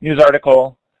news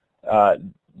article.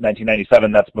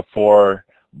 1997, that's before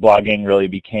blogging really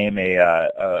became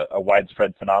a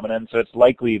widespread phenomenon. So it's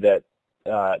likely that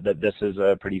this is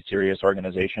a pretty serious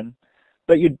organization.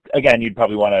 But you'd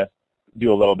probably want to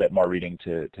do a little bit more reading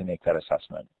to make that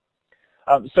assessment.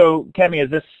 So Cami, is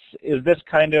this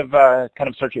kind of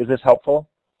search, is this helpful?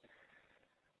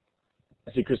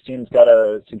 I see Christine's got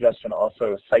a suggestion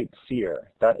also,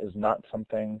 Sightseer. That is not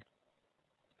something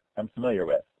I'm familiar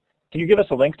with. Can you give us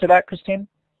a link to that, Christine?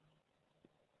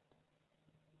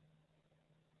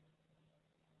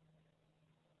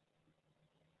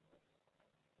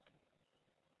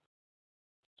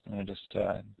 I'm going to just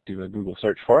do a Google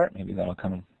search for it. Maybe that'll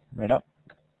come right up.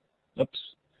 Oops.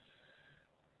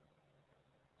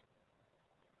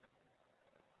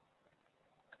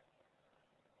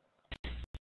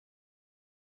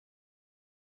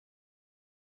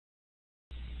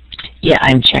 Yeah,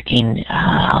 I'm checking.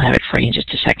 I'll have it for you in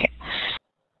just a second.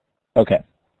 Okay.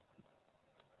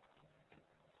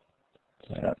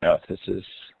 So I don't know if this is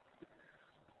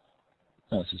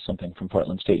something from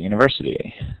Portland State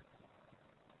University.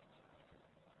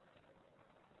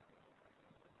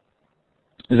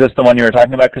 Is this the one you were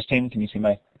talking about, Christine? Can you see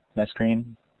my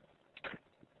screen?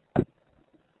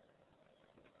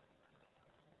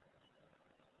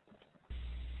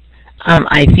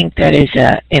 I think that is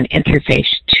an interface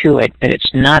to it, but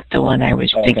it's not the one I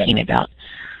was thinking about.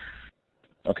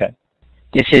 Okay.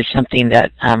 This is something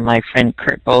that my friend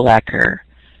Kurt Bolacker,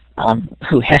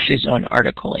 who has his own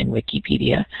article in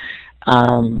Wikipedia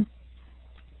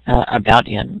about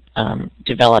him,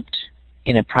 developed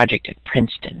in a project at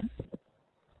Princeton.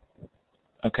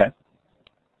 Okay.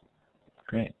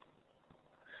 Great.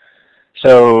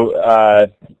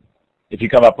 So if you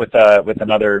come up with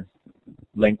another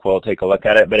link, we'll take a look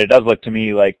at it, but it does look to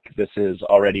me like this is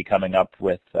already coming up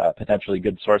with potentially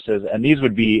good sources, and these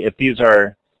would be, if these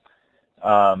are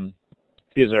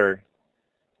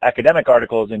academic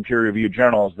articles in peer-reviewed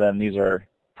journals, then these are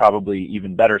probably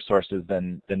even better sources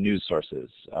than news sources.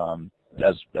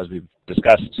 As we've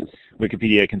discussed,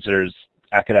 Wikipedia considers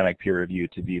academic peer review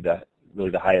to be really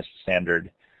the highest standard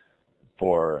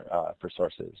for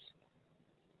sources.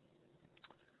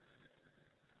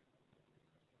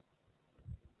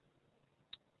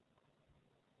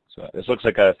 So this looks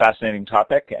like a fascinating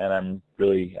topic, and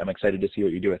I'm excited to see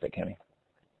what you do with it, Cami.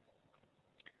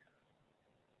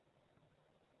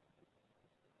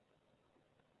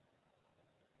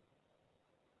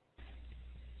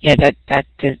 Yeah,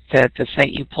 the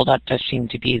site you pulled up does seem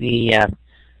to be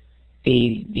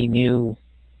the new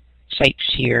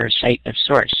Sightseer site of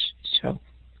source. So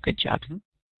good job.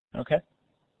 Okay,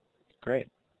 great.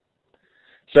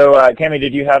 So Cami,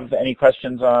 did you have any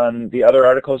questions on the other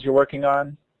articles you're working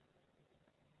on?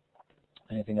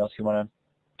 Anything else you want to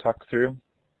talk through?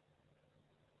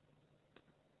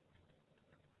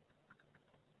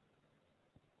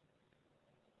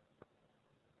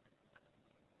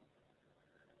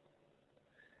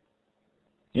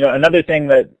 Another thing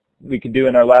that we could do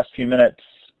in our last few minutes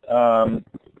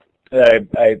that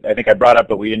I think I brought up,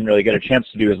 but we didn't really get a chance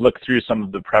to do, is look through some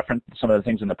of the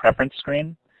things in the preference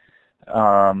screen.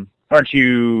 Why don't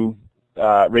you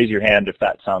raise your hand if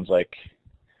that sounds like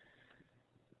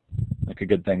a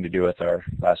good thing to do with our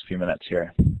last few minutes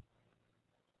here.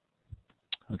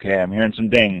 Okay, I'm hearing some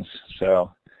dings,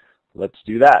 so let's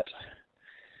do that.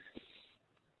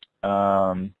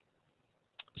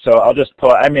 So I'll just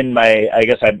pull, I'm in my, I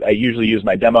guess I usually use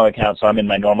my demo account, so I'm in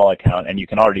my normal account, and you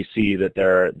can already see that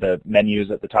the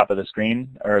menus at the top of the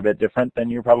screen are a bit different than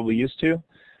you're probably used to.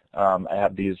 I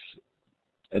have these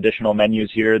additional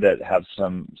menus here that have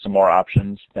some more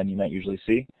options than you might usually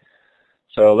see.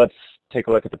 So let's take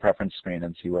a look at the preference screen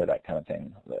and see where that kind of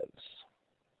thing lives.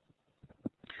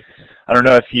 I don't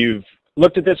know if you've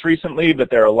looked at this recently, but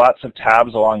there are lots of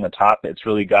tabs along the top. It's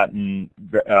really gotten,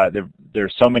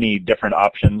 there's so many different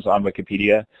options on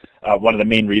Wikipedia. One of the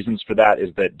main reasons for that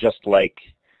is that just like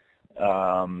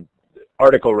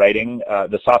article writing,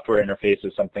 the software interface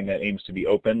is something that aims to be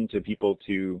open to people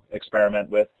to experiment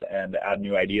with and add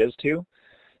new ideas to.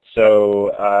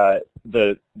 So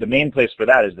the main place for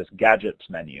that is this gadgets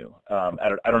menu.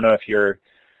 I don't know if you're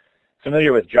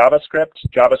familiar with JavaScript.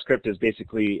 JavaScript is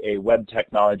basically a web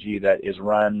technology that is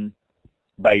run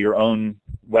by your own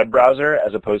web browser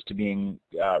as opposed to being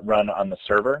run on the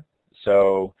server.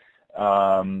 So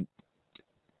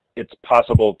it's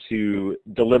possible to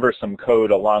deliver some code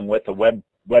along with a web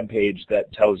page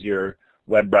that tells your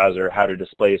web browser how to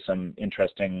display some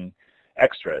interesting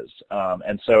extras.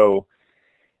 And so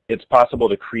it's possible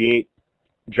to create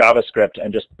JavaScript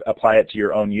and just apply it to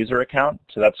your own user account.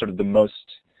 So that's sort of the most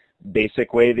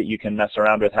basic way that you can mess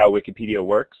around with how Wikipedia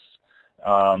works.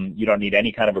 You don't need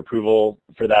any kind of approval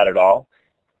for that at all.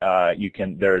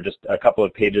 There are just a couple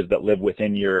of pages that live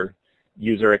within your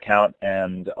user account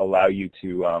and allow you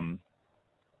to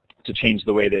change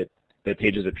the way that the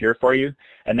pages appear for you.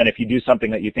 And then if you do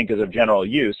something that you think is of general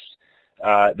use,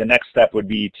 the next step would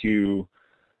be to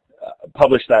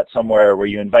publish that somewhere where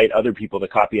you invite other people to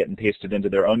copy it and paste it into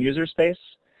their own user space.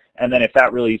 And then if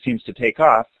that really seems to take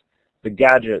off, the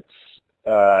gadgets,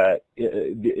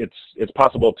 it's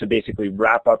possible to basically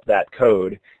wrap up that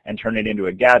code and turn it into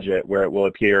a gadget where it will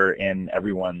appear in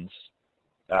everyone's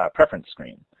preference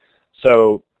screen.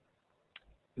 So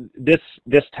this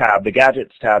tab, the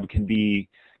gadgets tab, can be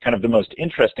kind of the most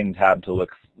interesting tab to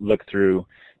look through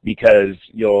because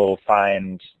you'll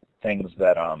find things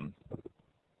that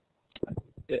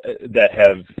that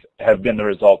have been the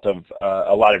result of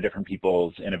a lot of different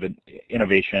people's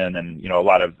innovation and a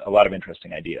lot of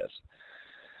interesting ideas.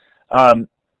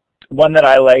 One that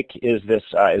I like is this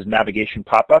is navigation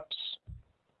pop-ups.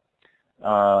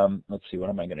 Let's see, what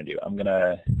am I going to do? I'm going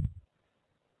to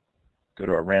go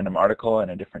to a random article in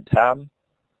a different tab.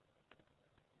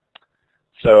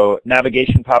 So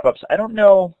navigation pop-ups. I don't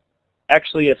know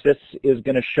actually if this is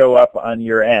going to show up on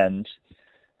your end.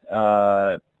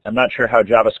 I'm not sure how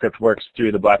JavaScript works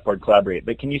through the Blackboard Collaborate,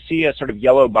 but can you see a sort of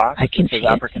yellow box that says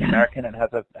African American and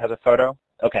has a photo?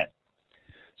 Okay.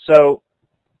 So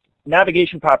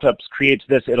navigation pop-ups creates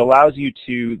this. It allows you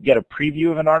to get a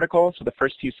preview of an article, so the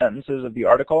first few sentences of the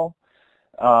article,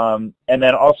 and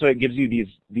then also it gives you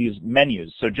these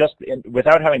menus. So just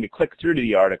without having to click through to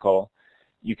the article,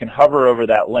 you can hover over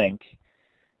that link,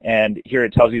 and here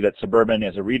it tells you that suburban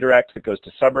is a redirect that goes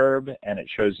to suburb, and it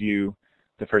shows you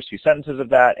the first few sentences of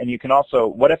that. And you can also,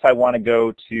 what if I want to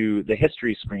go to the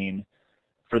history screen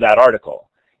for that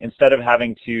article? Instead of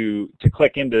having to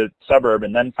click into suburb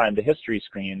and then find the history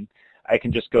screen, I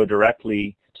can just go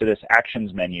directly to this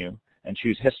actions menu and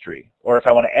choose history. Or if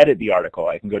I want to edit the article,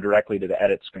 I can go directly to the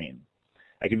edit screen.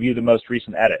 I can view the most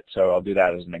recent edit, so I'll do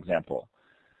that as an example.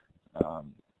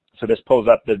 So this pulls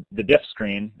up the diff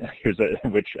screen,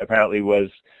 which apparently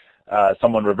was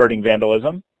someone reverting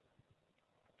vandalism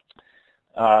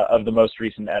of the most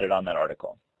recent edit on that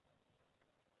article.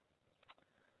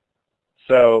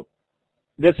 So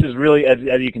this is really, as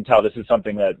you can tell, this is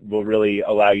something that will really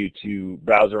allow you to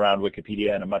browse around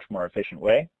Wikipedia in a much more efficient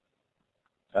way.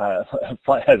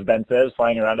 As Ben says,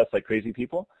 flying around us like crazy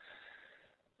people.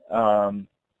 So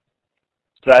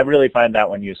I really find that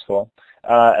one useful.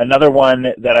 Another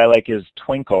one that I like is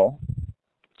Twinkle.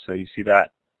 So you see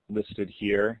that listed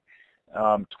here.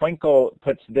 Twinkle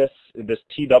puts this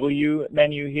TW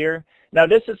menu here. Now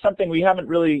this is something we haven't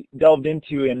really delved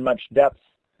into in much depth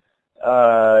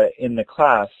in the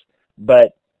class,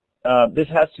 but this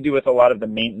has to do with a lot of the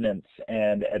maintenance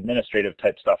and administrative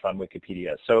type stuff on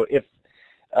Wikipedia. So if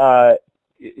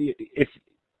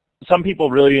some people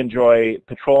really enjoy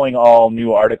patrolling all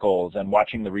new articles and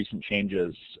watching the recent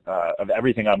changes of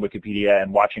everything on Wikipedia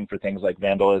and watching for things like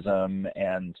vandalism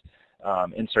and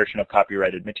insertion of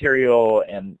copyrighted material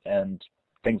and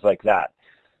things like that.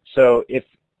 So if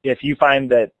you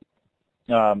find that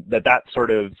that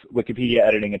sort of Wikipedia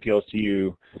editing appeals to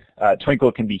you,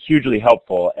 Twinkle can be hugely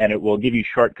helpful, and it will give you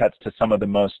shortcuts to some of the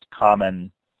most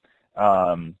common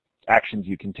actions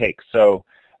you can take. So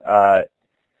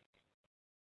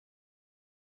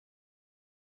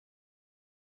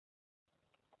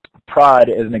prod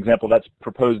is an example. That's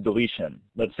proposed deletion.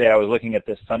 Let's say I was looking at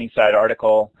this Sunnyside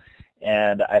article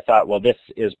and I thought, well, this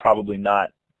is probably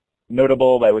not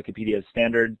notable by Wikipedia's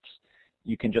standards.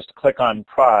 You can just click on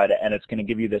prod and it's going to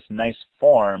give you this nice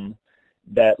form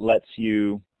that lets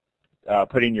you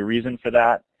put in your reason for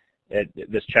that.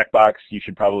 This checkbox you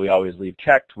should probably always leave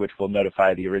checked, which will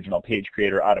notify the original page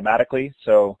creator automatically.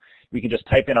 So we can just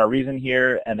type in our reason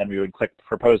here, and then we would click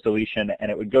propose deletion, and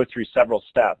it would go through several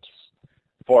steps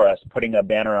for us, putting a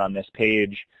banner on this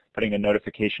page, putting a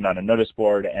notification on a notice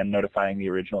board, and notifying the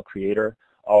original creator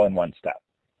all in one step.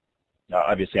 Now,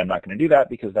 obviously, I'm not going to do that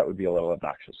because that would be a little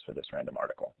obnoxious for this random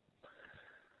article.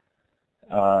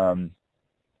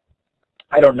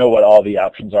 I don't know what all the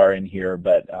options are in here,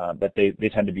 but they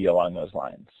tend to be along those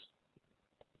lines.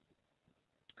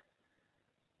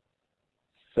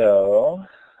 So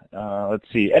let's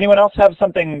see. Anyone else have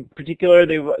something particular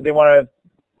they want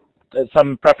to,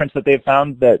 some preference that they've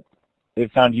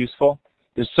found useful?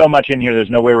 There's so much in here. There's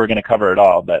no way we're going to cover it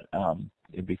all, but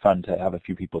it'd be fun to have a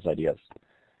few people's ideas.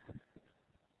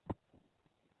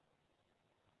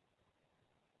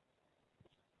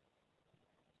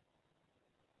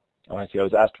 Oh, I see. I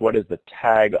was asked, what is the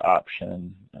tag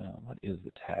option? What is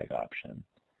the tag option?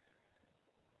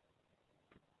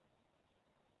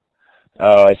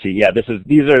 Oh, I see. Yeah, this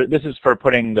is for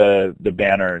putting the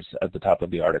banners at the top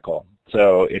of the article.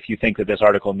 So if you think that this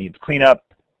article needs cleanup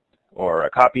or a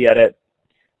copy edit,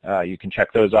 you can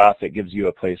check those off. It gives you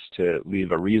a place to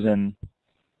leave a reason,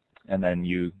 and then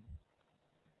you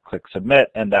click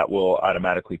submit, and that will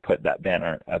automatically put that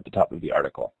banner at the top of the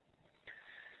article.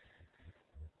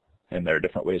 And there are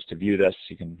different ways to view this.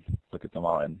 You can look at them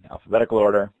all in alphabetical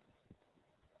order.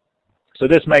 So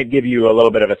this might give you a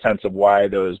little bit of a sense of why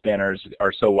those banners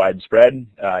are so widespread.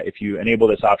 If you enable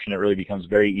this option, it really becomes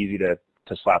very easy to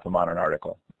slap them on an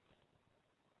article.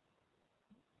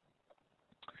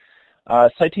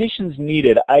 Citations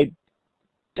needed. I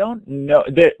don't know.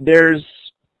 There's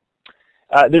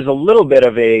a little bit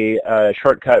of a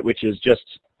shortcut, which is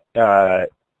just if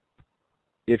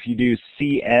you do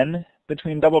CN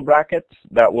between double brackets,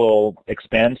 that will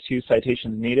expand to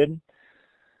citations needed.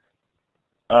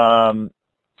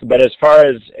 But as far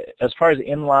as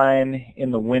inline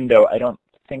in the window, I don't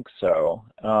think so.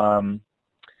 Oh,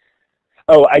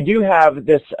 I do have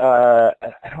this. I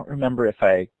don't remember if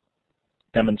I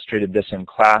demonstrated this in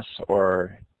class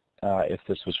or if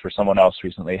this was for someone else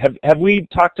recently. Have we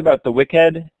talked about the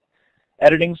WikEd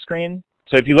editing screen?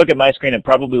 So if you look at my screen, it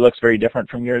probably looks very different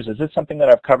from yours. Is this something that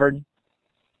I've covered?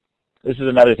 This is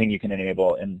another thing you can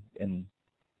enable in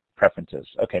preferences.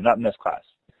 Okay, not in this class.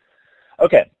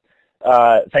 Okay,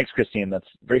 thanks, Christine. That's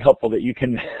very helpful that you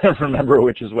can remember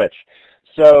which is which.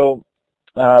 So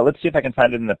let's see if I can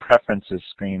find it in the preferences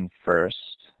screen first.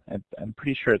 I'm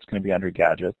pretty sure it's going to be under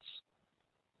gadgets.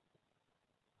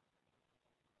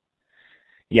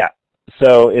 Yeah,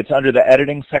 so it's under the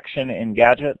editing section in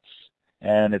gadgets,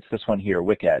 and it's this one here,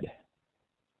 WikEd.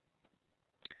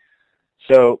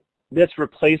 So this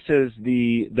replaces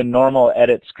the normal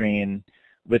edit screen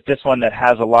with this one that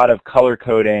has a lot of color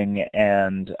coding,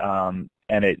 and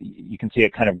you can see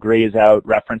it kind of grays out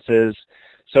references.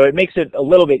 So it makes it a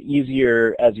little bit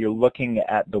easier as you're looking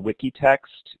at the wiki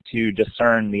text to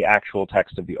discern the actual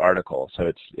text of the article. So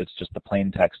it's just the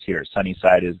plain text here.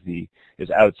 Sunnyside is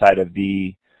outside of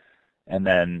the, and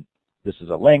then this is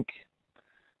a link,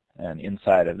 and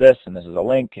inside of this, and this is a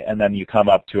link, and then you come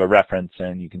up to a reference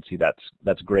and you can see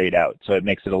that's grayed out. So it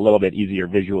makes it a little bit easier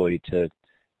visually to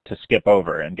skip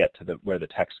over and get to where the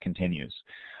text continues.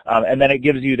 And then it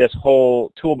gives you this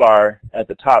whole toolbar at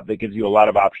the top that gives you a lot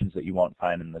of options that you won't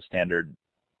find in the standard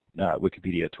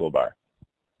Wikipedia toolbar.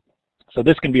 So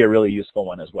this can be a really useful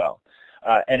one as well.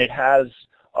 And it has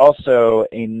also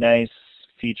a nice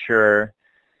feature.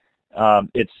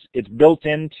 It's built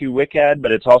into WikEd,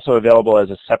 but it's also available as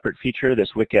a separate feature,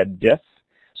 this WikEd diff.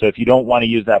 So if you don't want to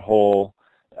use that whole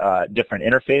different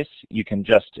interface, you can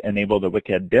just enable the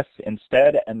WikEd diff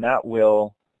instead, and that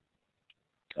will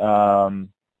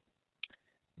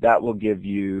give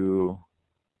you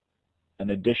an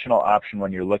additional option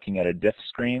when you're looking at a diff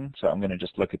screen. So I'm going to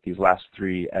just look at these last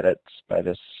 3 edits by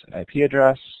this IP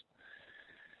address.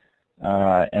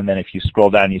 And then if you scroll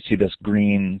down, you see this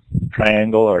green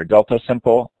triangle or delta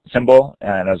symbol,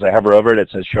 and as I hover over it,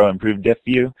 it says Show Improved Diff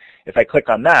View. If I click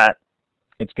on that,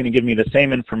 it's going to give me the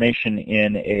same information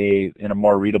in a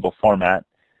more readable format.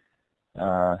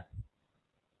 Doesn't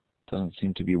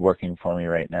seem to be working for me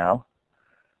right now.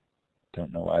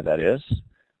 Don't know why that is.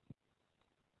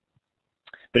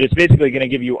 But it's basically going to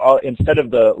give you all, instead of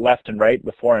the left and right,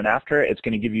 before and after, it's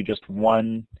going to give you just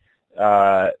one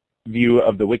view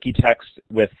of the wiki text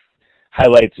with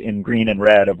highlights in green and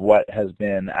red of what has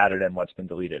been added and what's been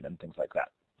deleted and things like that.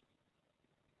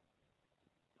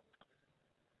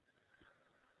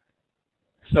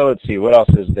 So let's see, what else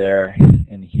is there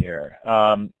in here?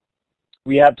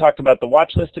 We have talked about the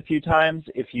watch list a few times.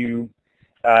 If you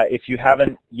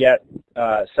haven't yet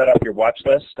set up your watch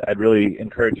list, I'd really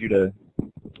encourage you to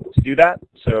do that.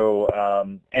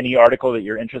 So any article that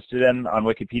you're interested in on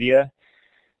Wikipedia,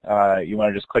 you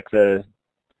want to just click the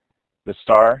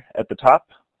star at the top.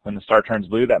 When the star turns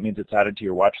blue, that means it's added to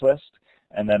your watch list.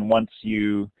 And then once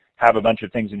you have a bunch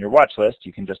of things in your watch list,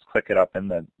 you can just click it up in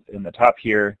the top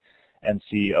here and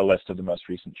see a list of the most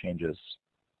recent changes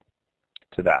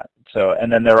to that. So,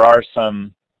 and then there are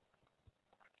some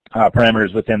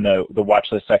parameters within the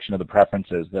watch list section of the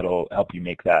preferences that'll help you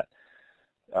make that,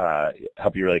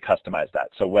 help you really customize that.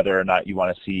 So whether or not you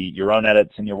want to see your own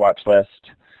edits in your watch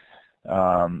list,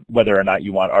 whether or not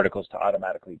you want articles to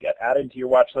automatically get added to your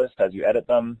watch list as you edit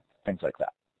them, things like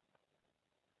that.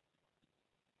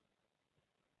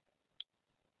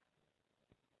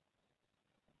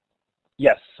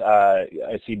 Yes,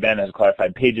 I see Ben has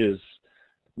clarified pages,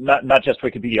 not just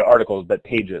Wikipedia articles, but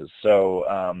pages.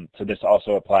 So, so this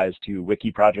also applies to wiki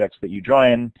projects that you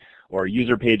join or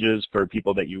user pages for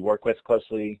people that you work with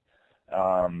closely.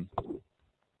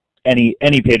 Any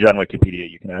page on Wikipedia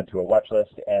you can add to a watch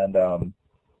list, and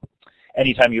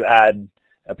anytime you add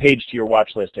a page to your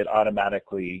watch list, it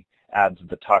automatically adds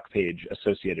the talk page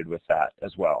associated with that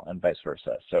as well, and vice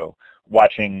versa. So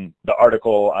watching the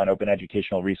article on Open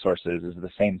Educational Resources is the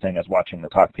same thing as watching the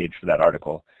talk page for that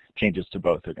article. Changes to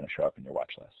both are going to show up in your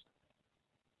watch list.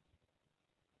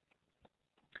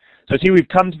 So see, we've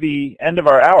come to the end of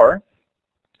our hour.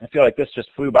 I feel like this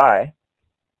just flew by.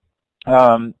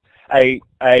 I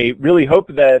really hope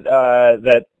that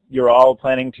that you're all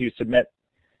planning to submit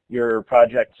your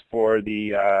projects for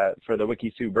the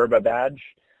WikiSue Burba badge.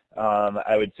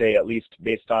 I would say, at least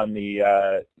based on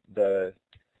the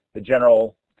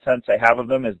general sense I have of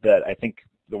them, is that I think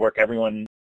the work everyone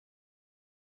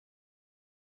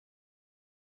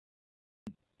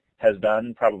has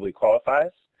done probably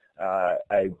qualifies.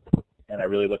 And I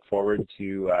really look forward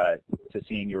to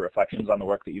seeing your reflections on the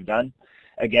work that you've done.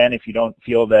 Again, if you don't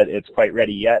feel that it's quite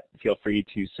ready yet, feel free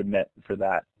to submit for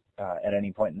that at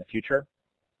any point in the future.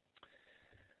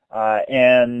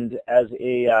 And as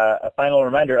a final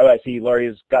reminder, oh, I see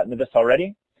Lori's gotten to this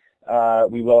already.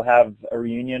 We will have a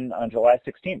reunion on July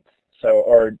 16th,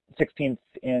 or 16th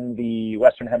in the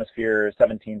Western Hemisphere,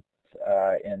 17th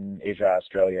in Asia,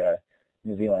 Australia,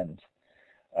 New Zealand.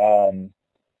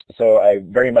 So I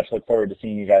very much look forward to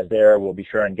seeing you guys there. We'll be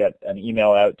sure and get an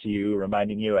email out to you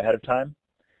reminding you ahead of time.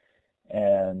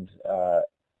 And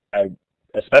I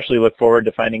especially look forward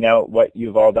to finding out what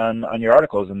you've all done on your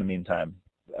articles in the meantime.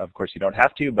 Of course, you don't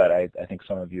have to, but I think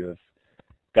some of you have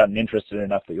gotten interested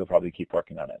enough that you'll probably keep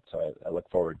working on it. So I look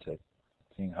forward to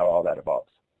seeing how all that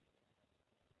evolves.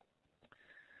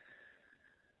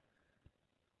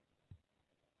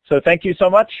 So thank you so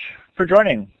much for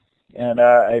joining. And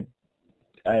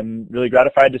I'm really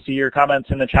gratified to see your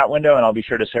comments in the chat window, and I'll be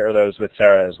sure to share those with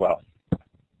Sarah as well.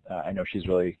 I know she's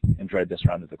really enjoyed this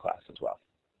round of the class as well.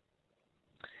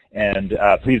 And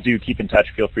please do keep in touch.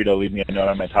 Feel free to leave me a note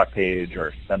on my talk page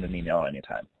or send an email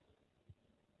anytime.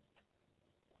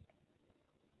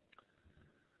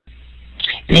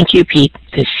 Thank you, Pete.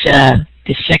 This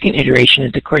second iteration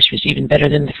of the course was even better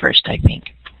than the first, I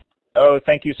think. Oh,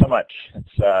 thank you so much.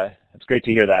 It's great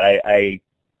to hear that.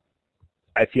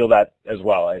 I feel that as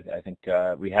well. I think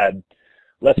we had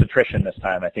less attrition this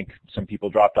time. I think some people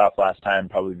dropped off last time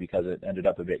probably because it ended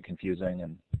up a bit confusing.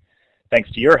 And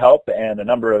thanks to your help and a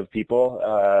number of people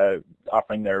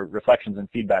offering their reflections and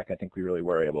feedback, I think we really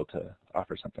were able to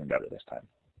offer something better this time.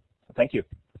 So thank you.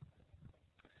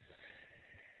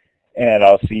 And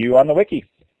I'll see you on the wiki.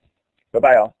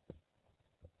 Bye-bye, all.